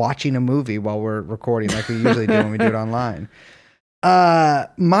just watching a movie while we're recording like we usually do when we do it online.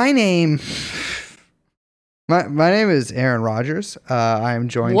 My name is Aaron Rodgers. I am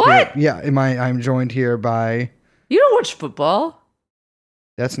joined What? here. Yeah, I'm joined here by You don't watch football.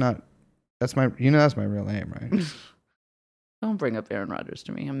 that's my real name, right? Don't bring up Aaron Rodgers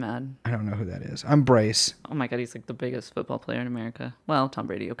to me. I'm mad. I don't know who that is. I'm Brace. Oh my god, he's like the biggest football player in America. Well, Tom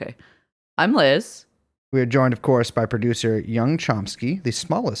Brady. Okay, I'm Liz. We are joined, of course, by producer Young Chomsky, the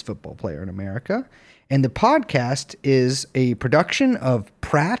smallest football player in America. And the podcast is a production of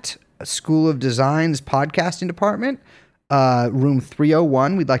Pratt School of Design's podcasting department, room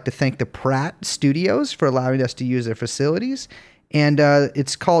 301. We'd like to thank the Pratt Studios for allowing us to use their facilities. And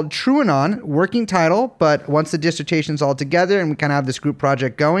it's called TrueAnon, working title, but once the dissertation's all together and we kind of have this group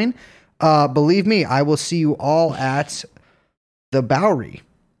project going, believe me, I will see you all at the Bowery.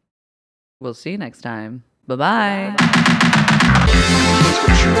 We'll see you next time. Bye-bye. Please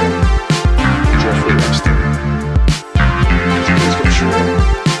go shoot Jeffrey Epstein. Please go shoot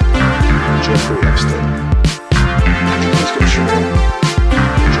Jeffrey Epstein. Please go shoot